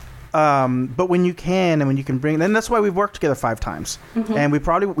 Sure. But when you can and when you can bring, then that's why we've worked together 5 times. Mm-hmm.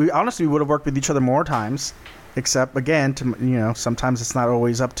 And we honestly would have worked with each other more times, except again, you know, sometimes it's not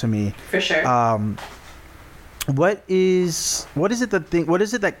always up to me. For sure. What is it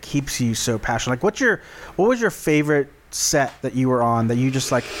that keeps you so passionate? Like, what was your favorite set that you were on that you just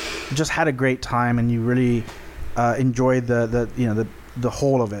had a great time and you really enjoyed the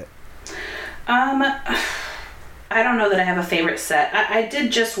whole of it? I don't know that I have a favorite set. I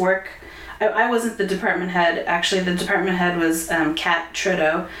did just work. I wasn't the department head. Actually, the department head was Kat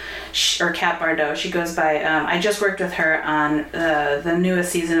Trudeau, or Kat Bardot. She goes by. I just worked with her on the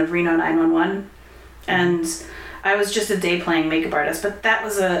newest season of Reno 911. And I was just a day playing makeup artist, but that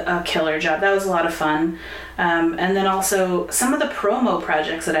was a killer job. That was a lot of fun. And then also some of the promo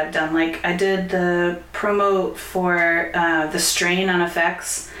projects that I've done, like I did the promo for The Strain on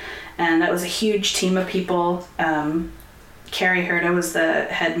FX, and that was a huge team of people. Carrie Herda was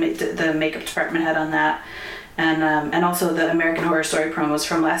the makeup department head on that. And also the American Horror Story promos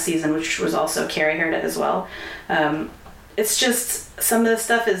from last season, which was also Carrie Herda as well. It's just some of the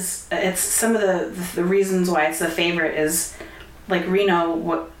stuff it's some of the reasons why it's the favorite is like Reno,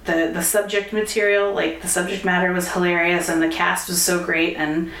 what the subject material, like the subject matter was hilarious and the cast was so great,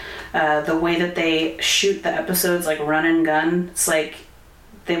 and the way that they shoot the episodes like run and gun, it's like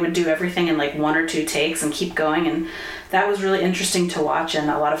they would do everything in like 1 or 2 takes and keep going, and that was really interesting to watch and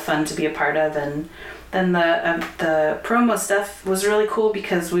a lot of fun to be a part of. And then the promo stuff was really cool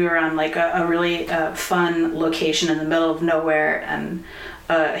because we were on like a really fun location in the middle of nowhere and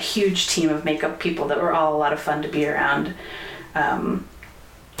a huge team of makeup people that were all a lot of fun to be around.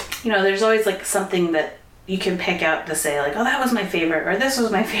 You know, there's always like something that you can pick out to say like, oh, that was my favorite, or this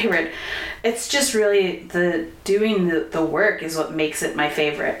was my favorite. It's just really doing the work is what makes it my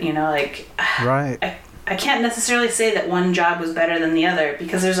favorite, you know, like right. I can't necessarily say that one job was better than the other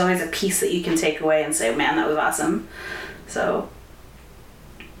because there's always a piece that you can take away and say, man, that was awesome. So.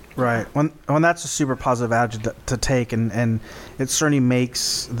 Right. When that's a super positive attitude to take, and it certainly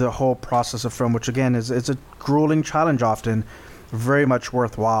makes the whole process of film, which again is a grueling challenge often, very much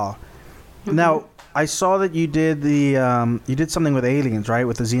worthwhile. Mm-hmm. Now, I saw that you did you did something with aliens, right?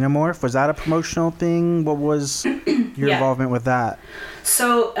 With the xenomorph. Was that a promotional thing? What was your involvement with that?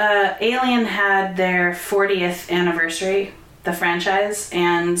 So, Alien had their 40th anniversary, the franchise,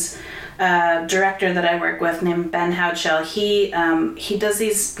 and director that I work with named Ben Houtshell, he does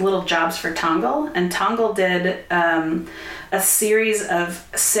these little jobs for Tongle, and Tongle did a series of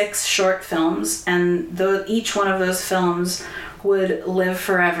 6 short films, and each one of those films would live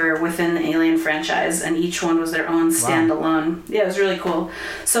forever within the Alien franchise, and each one was their own standalone. Wow. Yeah, it was really cool.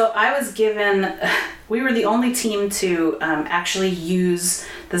 So I was given, we were the only team to actually use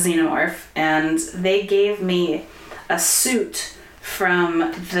the xenomorph, and they gave me a suit from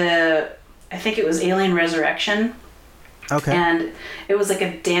I think it was Alien Resurrection. Okay. And it was like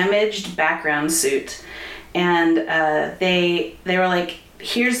a damaged background suit, and they were like,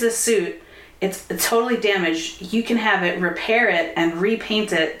 here's this suit, it's totally damaged, you can have it, repair it, and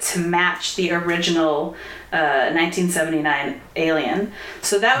repaint it to match the original 1979 Alien.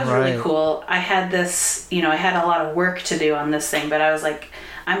 So that was really cool. I had this, I had a lot of work to do on this thing, but I was like,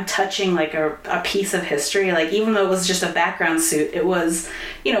 I'm touching like a piece of history. Like, even though it was just a background suit, it was,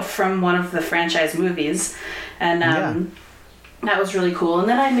 from one of the franchise movies. And that was really cool. And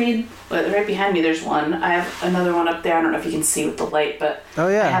then I made, right behind me, there's one. I have another one up there. I don't know if you can see with the light, but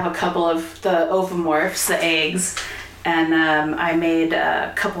I have a couple of the ovomorphs, the eggs. And I made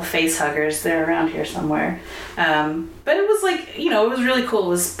a couple face huggers. They're around here somewhere. But it was like, it was really cool. It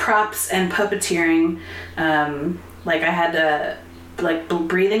was props and puppeteering. Like, I had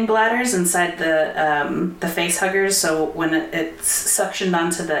breathing bladders inside the face huggers, so when it suctioned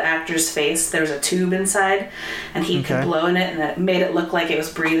onto the actor's face, there was a tube inside, and he could blow in it, and it made it look like it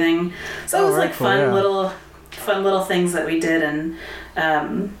was breathing. So it was like fun little things that we did, and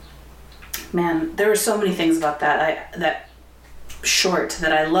man, there were so many things about that short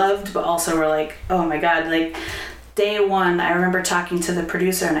that I loved, but also were like, oh my god, like day one, I remember talking to the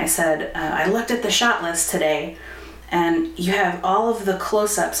producer, and I said, I looked at the shot list today, and you have all of the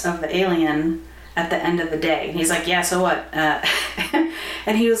close-ups of the alien at the end of the day. And he's like, yeah, so what?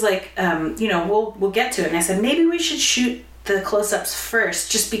 And he was like, we'll get to it. And I said, maybe we should shoot the close-ups first,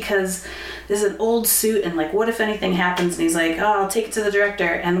 just because this is an old suit, and like, what if anything happens? And he's like, oh, I'll take it to the director.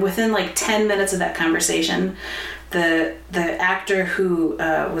 And within like 10 minutes of that conversation, the actor who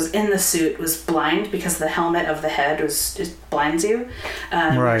was in the suit was blind because the helmet of the head just blinds you.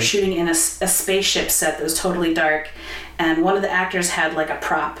 We were shooting in a spaceship set that was totally dark, and one of the actors had like a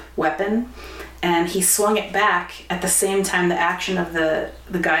prop weapon, and he swung it back at the same time the action of the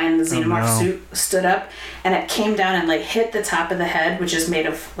guy in the xenomorph suit stood up, and it came down and like hit the top of the head, which is made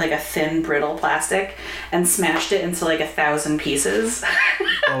of like a thin brittle plastic, and smashed it into like 1,000 pieces.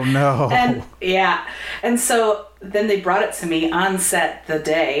 Oh no. And so then they brought it to me on set the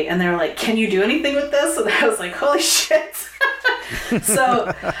day, and they were like, can you do anything with this? And I was like, holy shit.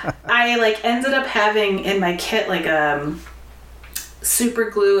 So I like ended up having in my kit like super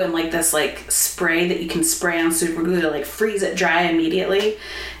glue and like this like spray that you can spray on super glue to like freeze it dry immediately.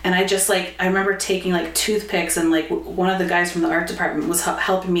 And I just like, I remember taking like toothpicks, and like one of the guys from the art department was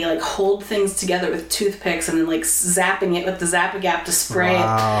helping me like hold things together with toothpicks, and then like zapping it with the Zap-A-Gap to spray it.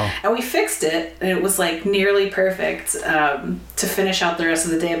 And we fixed it, and it was like nearly perfect to finish out the rest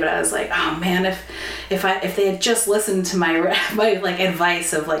of the day. But I was like, oh man, if they had just listened to my like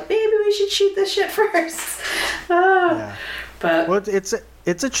advice of like, maybe we should shoot this shit first. But well,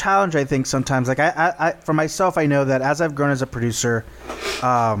 it's a challenge, I think, sometimes. Like I for myself, I know that as I've grown as a producer,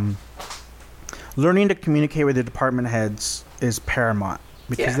 learning to communicate with the department heads is paramount,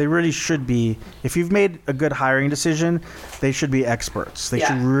 because they really should be. If you've made a good hiring decision, they should be experts. They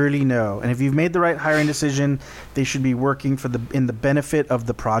should really know. And if you've made the right hiring decision, they should be working in the benefit of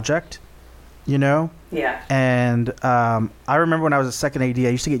the project. Yeah. And I remember when I was a second AD, I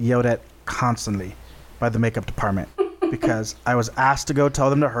used to get yelled at constantly by the makeup department. Because I was asked to go tell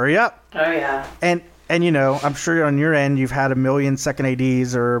them to hurry up. Oh yeah. And I'm sure on your end you've had a million second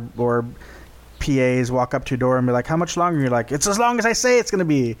ADs or PAs walk up to your door and be like, how much longer? And you're like, it's as long as I say it's going to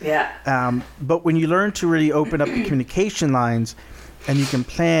be. Yeah. But when you learn to really open up the communication lines and you can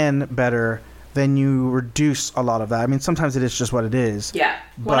plan better, then you reduce a lot of that. I mean, sometimes it is just what it is. Yeah.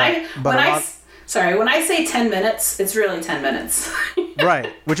 When I say 10 minutes, it's really 10 minutes.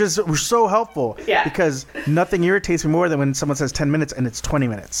 Right, which is so helpful. Yeah. Because nothing irritates me more than when someone says 10 minutes and it's 20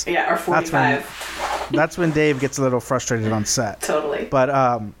 minutes. Yeah, or 45. That's when Dave gets a little frustrated on set. Totally.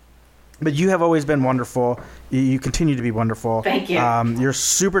 But you have always been wonderful. You continue to be wonderful. Thank you. You're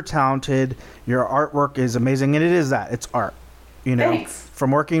super talented. Your artwork is amazing, and it is that. It's art. Thanks.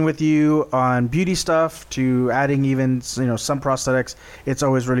 From working with you on beauty stuff to adding even some prosthetics, it's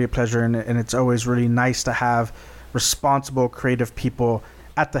always really a pleasure, and it's always really nice to have responsible, creative people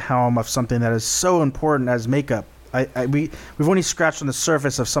at the helm of something that is so important as makeup. We've only scratched on the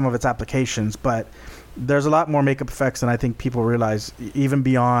surface of some of its applications, but there's a lot more makeup effects than I think people realize, even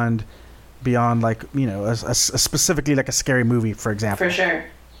beyond like specifically like a scary movie, for example. For sure.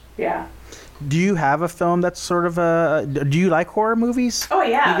 Yeah. Do you have a film that's sort of do you like horror movies? Oh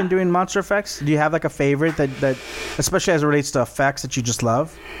yeah. Even doing monster effects? Do you have like a favorite that especially as it relates to effects, that you just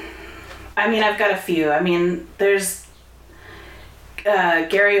love? I mean, I've got a few. I mean, there's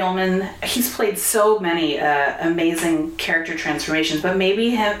Gary Oldman. He's played so many amazing character transformations, but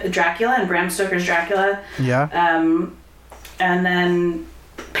maybe Dracula and Bram Stoker's Dracula. Yeah. And then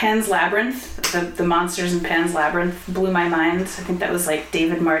Pan's Labyrinth, the monsters in Pan's Labyrinth blew my mind. I think that was like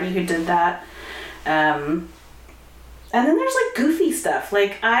David Marty who did that. And then there's like goofy stuff.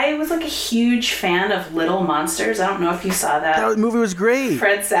 Like I was like a huge fan of Little Monsters. I don't know if you saw that. That movie was great.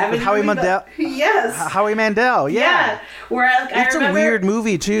 Fred Savage. With Howie Mandel. Yes. Howie Mandel. Yeah. Where it's a weird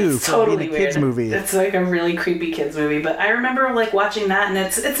movie too. It's totally being a weird. kids movie. It's like a really creepy kids movie. But I remember like watching that, and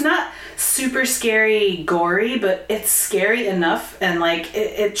it's not super scary, gory, but it's scary enough, and like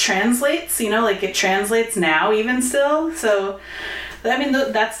it translates. You know, like it translates now even still. So. I mean,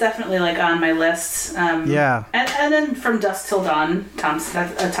 that's definitely like on my list. Yeah. And then From Dusk Till Dawn, Tom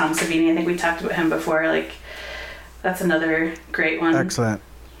Savini. I think we talked about him before. Like, that's another great one. Excellent.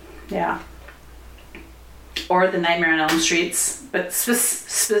 Yeah. Or The Nightmare on Elm Streets. But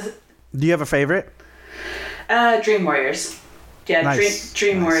do you have a favorite? Dream Warriors. Yeah, nice.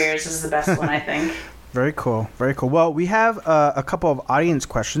 Dream Warriors is the best one, I think. Very cool. Very cool. Well, we have a couple of audience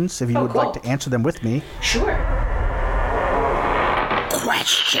questions if you would like to answer them with me. Sure.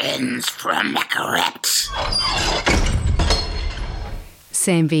 Questions from Crypt.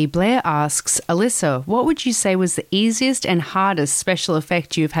 Sam V. Blair asks, Alyssa, what would you say was the easiest and hardest special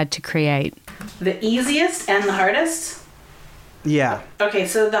effect you've had to create? The easiest and the hardest? Yeah. Okay,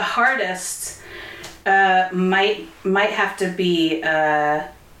 so the hardest might have to be... the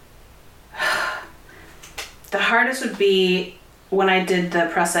hardest would be when I did the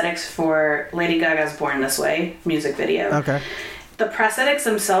prosthetics for Lady Gaga's Born This Way music video. Okay. The prosthetics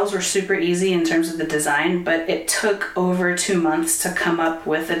themselves were super easy in terms of the design, but it took over 2 months to come up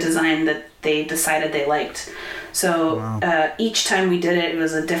with a design that they decided they liked. So wow. Each time we did it, it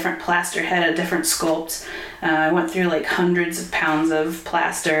was a different plaster head, a different sculpt. I went through like hundreds of pounds of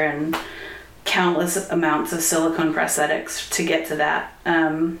plaster and countless amounts of silicone prosthetics to get to that.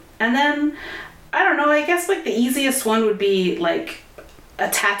 And then, I don't know, I guess like the easiest one would be like a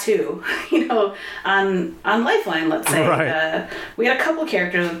tattoo, you know, on Lifeline, let's say. Right. We had a couple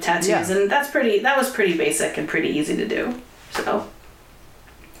characters with tattoos, and that was pretty basic and pretty easy to do. So,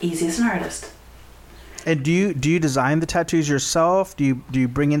 easiest and hardest. And do you design the tattoos yourself? Do you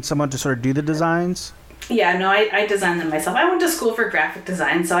bring in someone to sort of do the designs? Yeah, no, I designed them myself. I went to school for graphic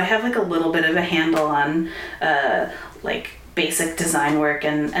design, so I have like a little bit of a handle on like basic design work,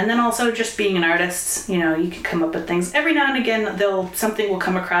 and then also just being an artist, you know, you can come up with things. Every now and again, something will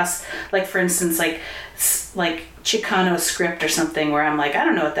come across, like for instance, like Chicano script or something where I'm like, I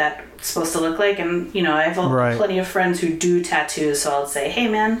don't know what that's supposed to look like, and you know, I have plenty of friends who do tattoos, so I'll say, hey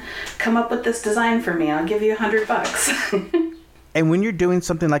man, come up with this design for me, I'll give you $100. And when you're doing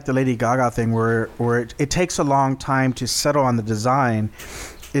something like the Lady Gaga thing where it takes a long time to settle on the design,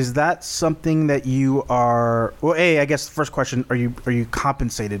 is that something that you are... Well, I guess the first question, are you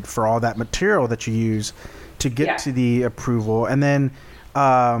compensated for all that material that you use to get to the approval? And then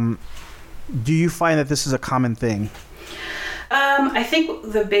do you find that this is a common thing? I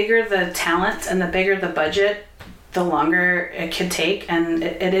think the bigger the talent and the bigger the budget, the longer it could take, and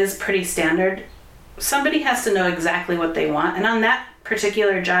it is pretty standard. Somebody has to know exactly what they want. And on that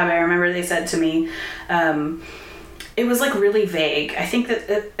particular job, I remember they said to me... it was like really vague. I think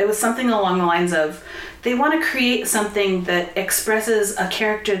that it was something along the lines of they want to create something that expresses a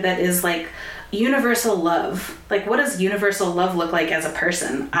character that is like universal love. Like, what does universal love look like as a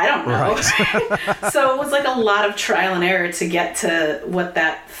person? I don't know. Right. So it was like a lot of trial and error to get to what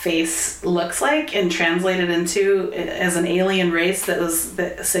that face looks like and translate it into as an alien race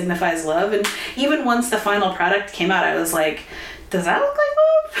that signifies love. And even once the final product came out, I was like, does that look like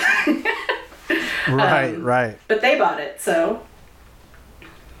love? Right. But they bought it, so.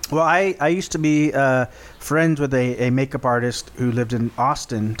 Well, I used to be friends with a makeup artist who lived in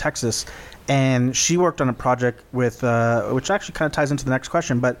Austin, Texas, and she worked on a project with, which actually kind of ties into the next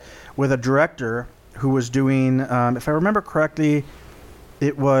question, but with a director who was doing, if I remember correctly,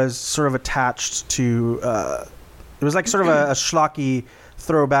 it was sort of attached to, it was like sort of a schlocky,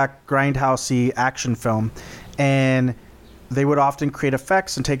 throwback, grindhousey action film, and they would often create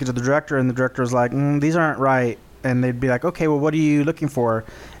effects and take it to the director, and the director was like, these aren't right. And they'd be like, okay, well, what are you looking for?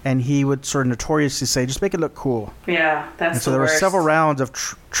 And he would sort of notoriously say, just make it look cool. Yeah, that's and so there were several rounds of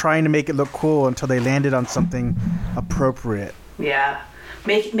trying to make it look cool until they landed on something appropriate. Yeah.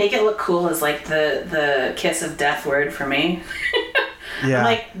 Make it look cool is like the kiss of death word for me. Yeah. I'm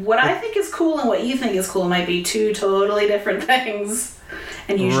like, what I think is cool and what you think is cool might be two totally different things.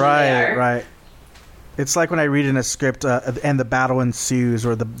 And usually they are. Right. It's like when I read in a script and the battle ensues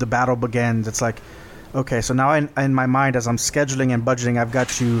or the battle begins. It's like, okay, so now in my mind as I'm scheduling and budgeting, I've got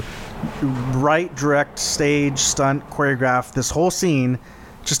to write, direct, stage, stunt, choreograph this whole scene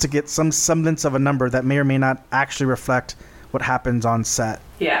just to get some semblance of a number that may or may not actually reflect what happens on set.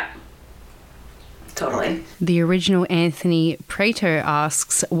 Yeah. Totally. The original Anthony Prato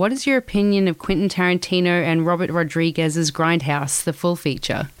asks, what is your opinion of Quentin Tarantino and Robert Rodriguez's Grindhouse, the full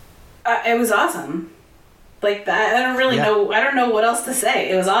feature? It was awesome. Like that, I don't really know. I don't know what else to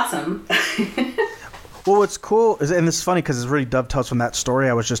say. It was awesome. Well, what's cool is, and this is funny because it really dovetails from that story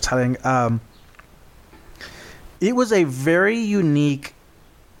I was just telling. It was a very unique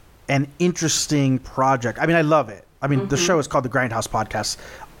and interesting project. I mean, I love it. I mean, the show is called the Grindhouse Podcast.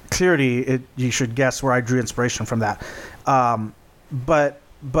 Clearly, you should guess where I drew inspiration from that. But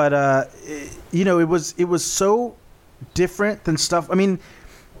you know, it was so different than stuff. I mean,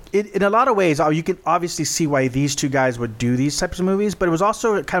 in a lot of ways, you can obviously see why these two guys would do these types of movies. But it was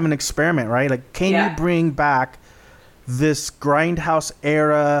also kind of an experiment, right? Like, can you bring back this Grindhouse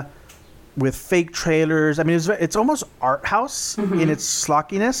era with fake trailers? I mean, it's almost art house in its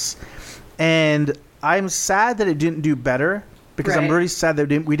slockiness, and I'm sad that it didn't do better. Because I'm really sad that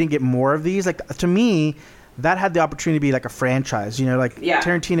we didn't get more of these. Like, to me, that had the opportunity to be like a franchise. You know, like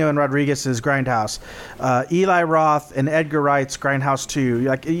Tarantino and Rodriguez's Grindhouse, Eli Roth and Edgar Wright's Grindhouse 2.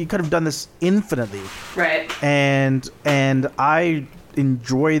 Like, you could have done this infinitely. Right. And I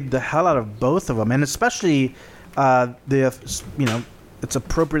enjoyed the hell out of both of them, and especially you know, it's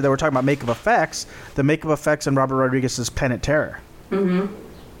appropriate that we're talking about makeup effects. The makeup effects in Robert Rodriguez's Planet Terror. Mm-hmm.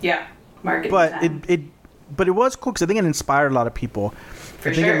 Yeah. Marketing. But But it was cool because I think it inspired a lot of people.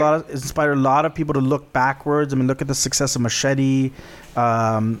 I think it inspired a lot of people to look backwards. I mean, look at the success of Machete.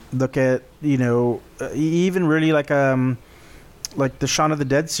 Look at, you know, even really like the Shaun of the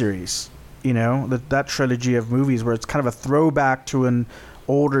Dead series. You know, that trilogy of movies where it's kind of a throwback to an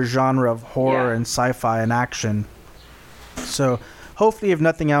older genre of horror and sci-fi and action. So hopefully, if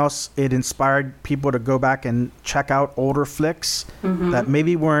nothing else, it inspired people to go back and check out older flicks that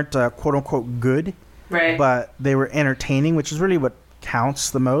maybe weren't quote unquote good. Right. But they were entertaining, which is really what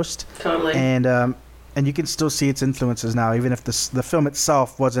counts the most. Totally. And you can still see its influences now, even if the film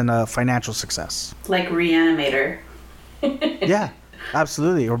itself wasn't a financial success. Like Reanimator. Yeah,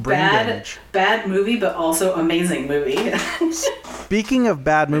 absolutely. Or Brain Damage. Bad movie, but also amazing movie. Speaking of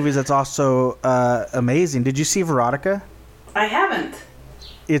bad movies, that's also amazing. Did you see Veronica? I haven't.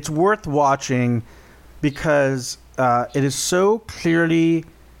 It's worth watching because it is so clearly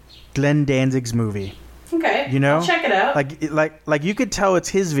Glenn Danzig's movie. Okay, you know, I'll check it out. Like you could tell it's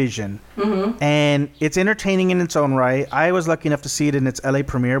his vision, and it's entertaining in its own right. I was lucky enough to see it in its LA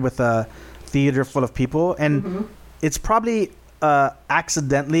premiere with a theater full of people, and it's probably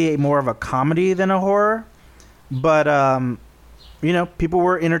accidentally more of a comedy than a horror, but you know, people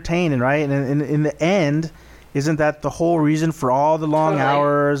were entertained, right? And in the end, isn't that the whole reason for all the long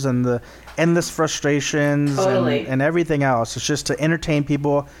hours and the endless frustrations and everything else? It's just to entertain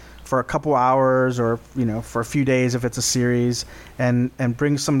people for a couple hours, or, you know, for a few days if it's a series, and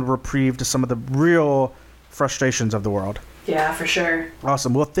bring some reprieve to some of the real frustrations of the world. Yeah, for sure.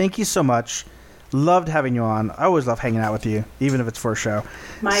 Awesome. Well, thank you so much. Loved having you on. I always love hanging out with you, even if it's for a show.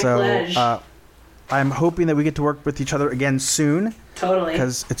 My pleasure. I'm hoping that we get to work with each other again soon. Totally.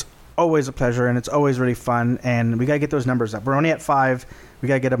 Because it's always a pleasure, and it's always really fun, and we got to get those numbers up. We're only at 5. We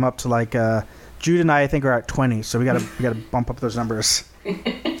got to get them up to like Jude and I think are at 20, so we got to bump up those numbers.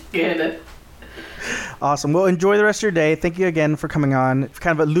 Good. Awesome. Well, enjoy the rest of your day. Thank you again for coming on. You've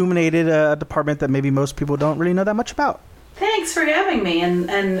kind of illuminated a department that maybe most people don't really know that much about. Thanks for having me and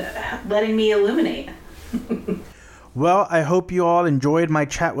letting me illuminate. Well, I hope you all enjoyed my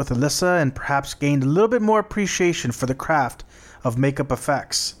chat with Alyssa and perhaps gained a little bit more appreciation for the craft of makeup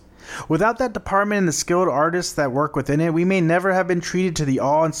effects. Without that department and the skilled artists that work within it, we may never have been treated to the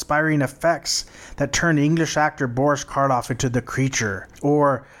awe-inspiring effects that turned English actor Boris Karloff into The Creature,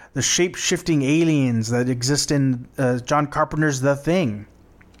 or the shape-shifting aliens that exist in John Carpenter's The Thing.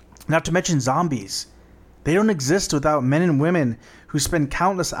 Not to mention zombies. They don't exist without men and women who spend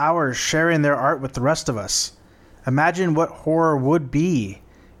countless hours sharing their art with the rest of us. Imagine what horror would be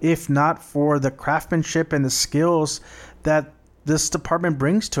if not for the craftsmanship and the skills that this department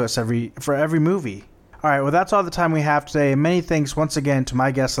brings to us for every movie. All right, well, that's all the time we have today. Many thanks once again to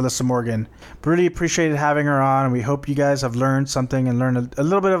my guest, Alyssa Morgan. Really appreciated having her on, and we hope you guys have learned something and learned a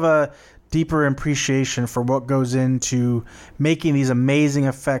little bit of a deeper appreciation for what goes into making these amazing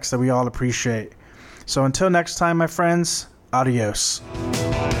effects that we all appreciate. So until next time, my friends, adios.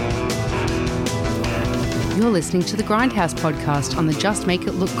 You're listening to the Grindhouse Podcast on the Just Make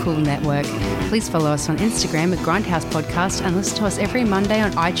It Look Cool network. Please follow us on Instagram at Grindhouse Podcast and listen to us every Monday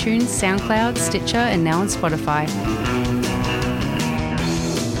on iTunes, SoundCloud, Stitcher, and now on Spotify.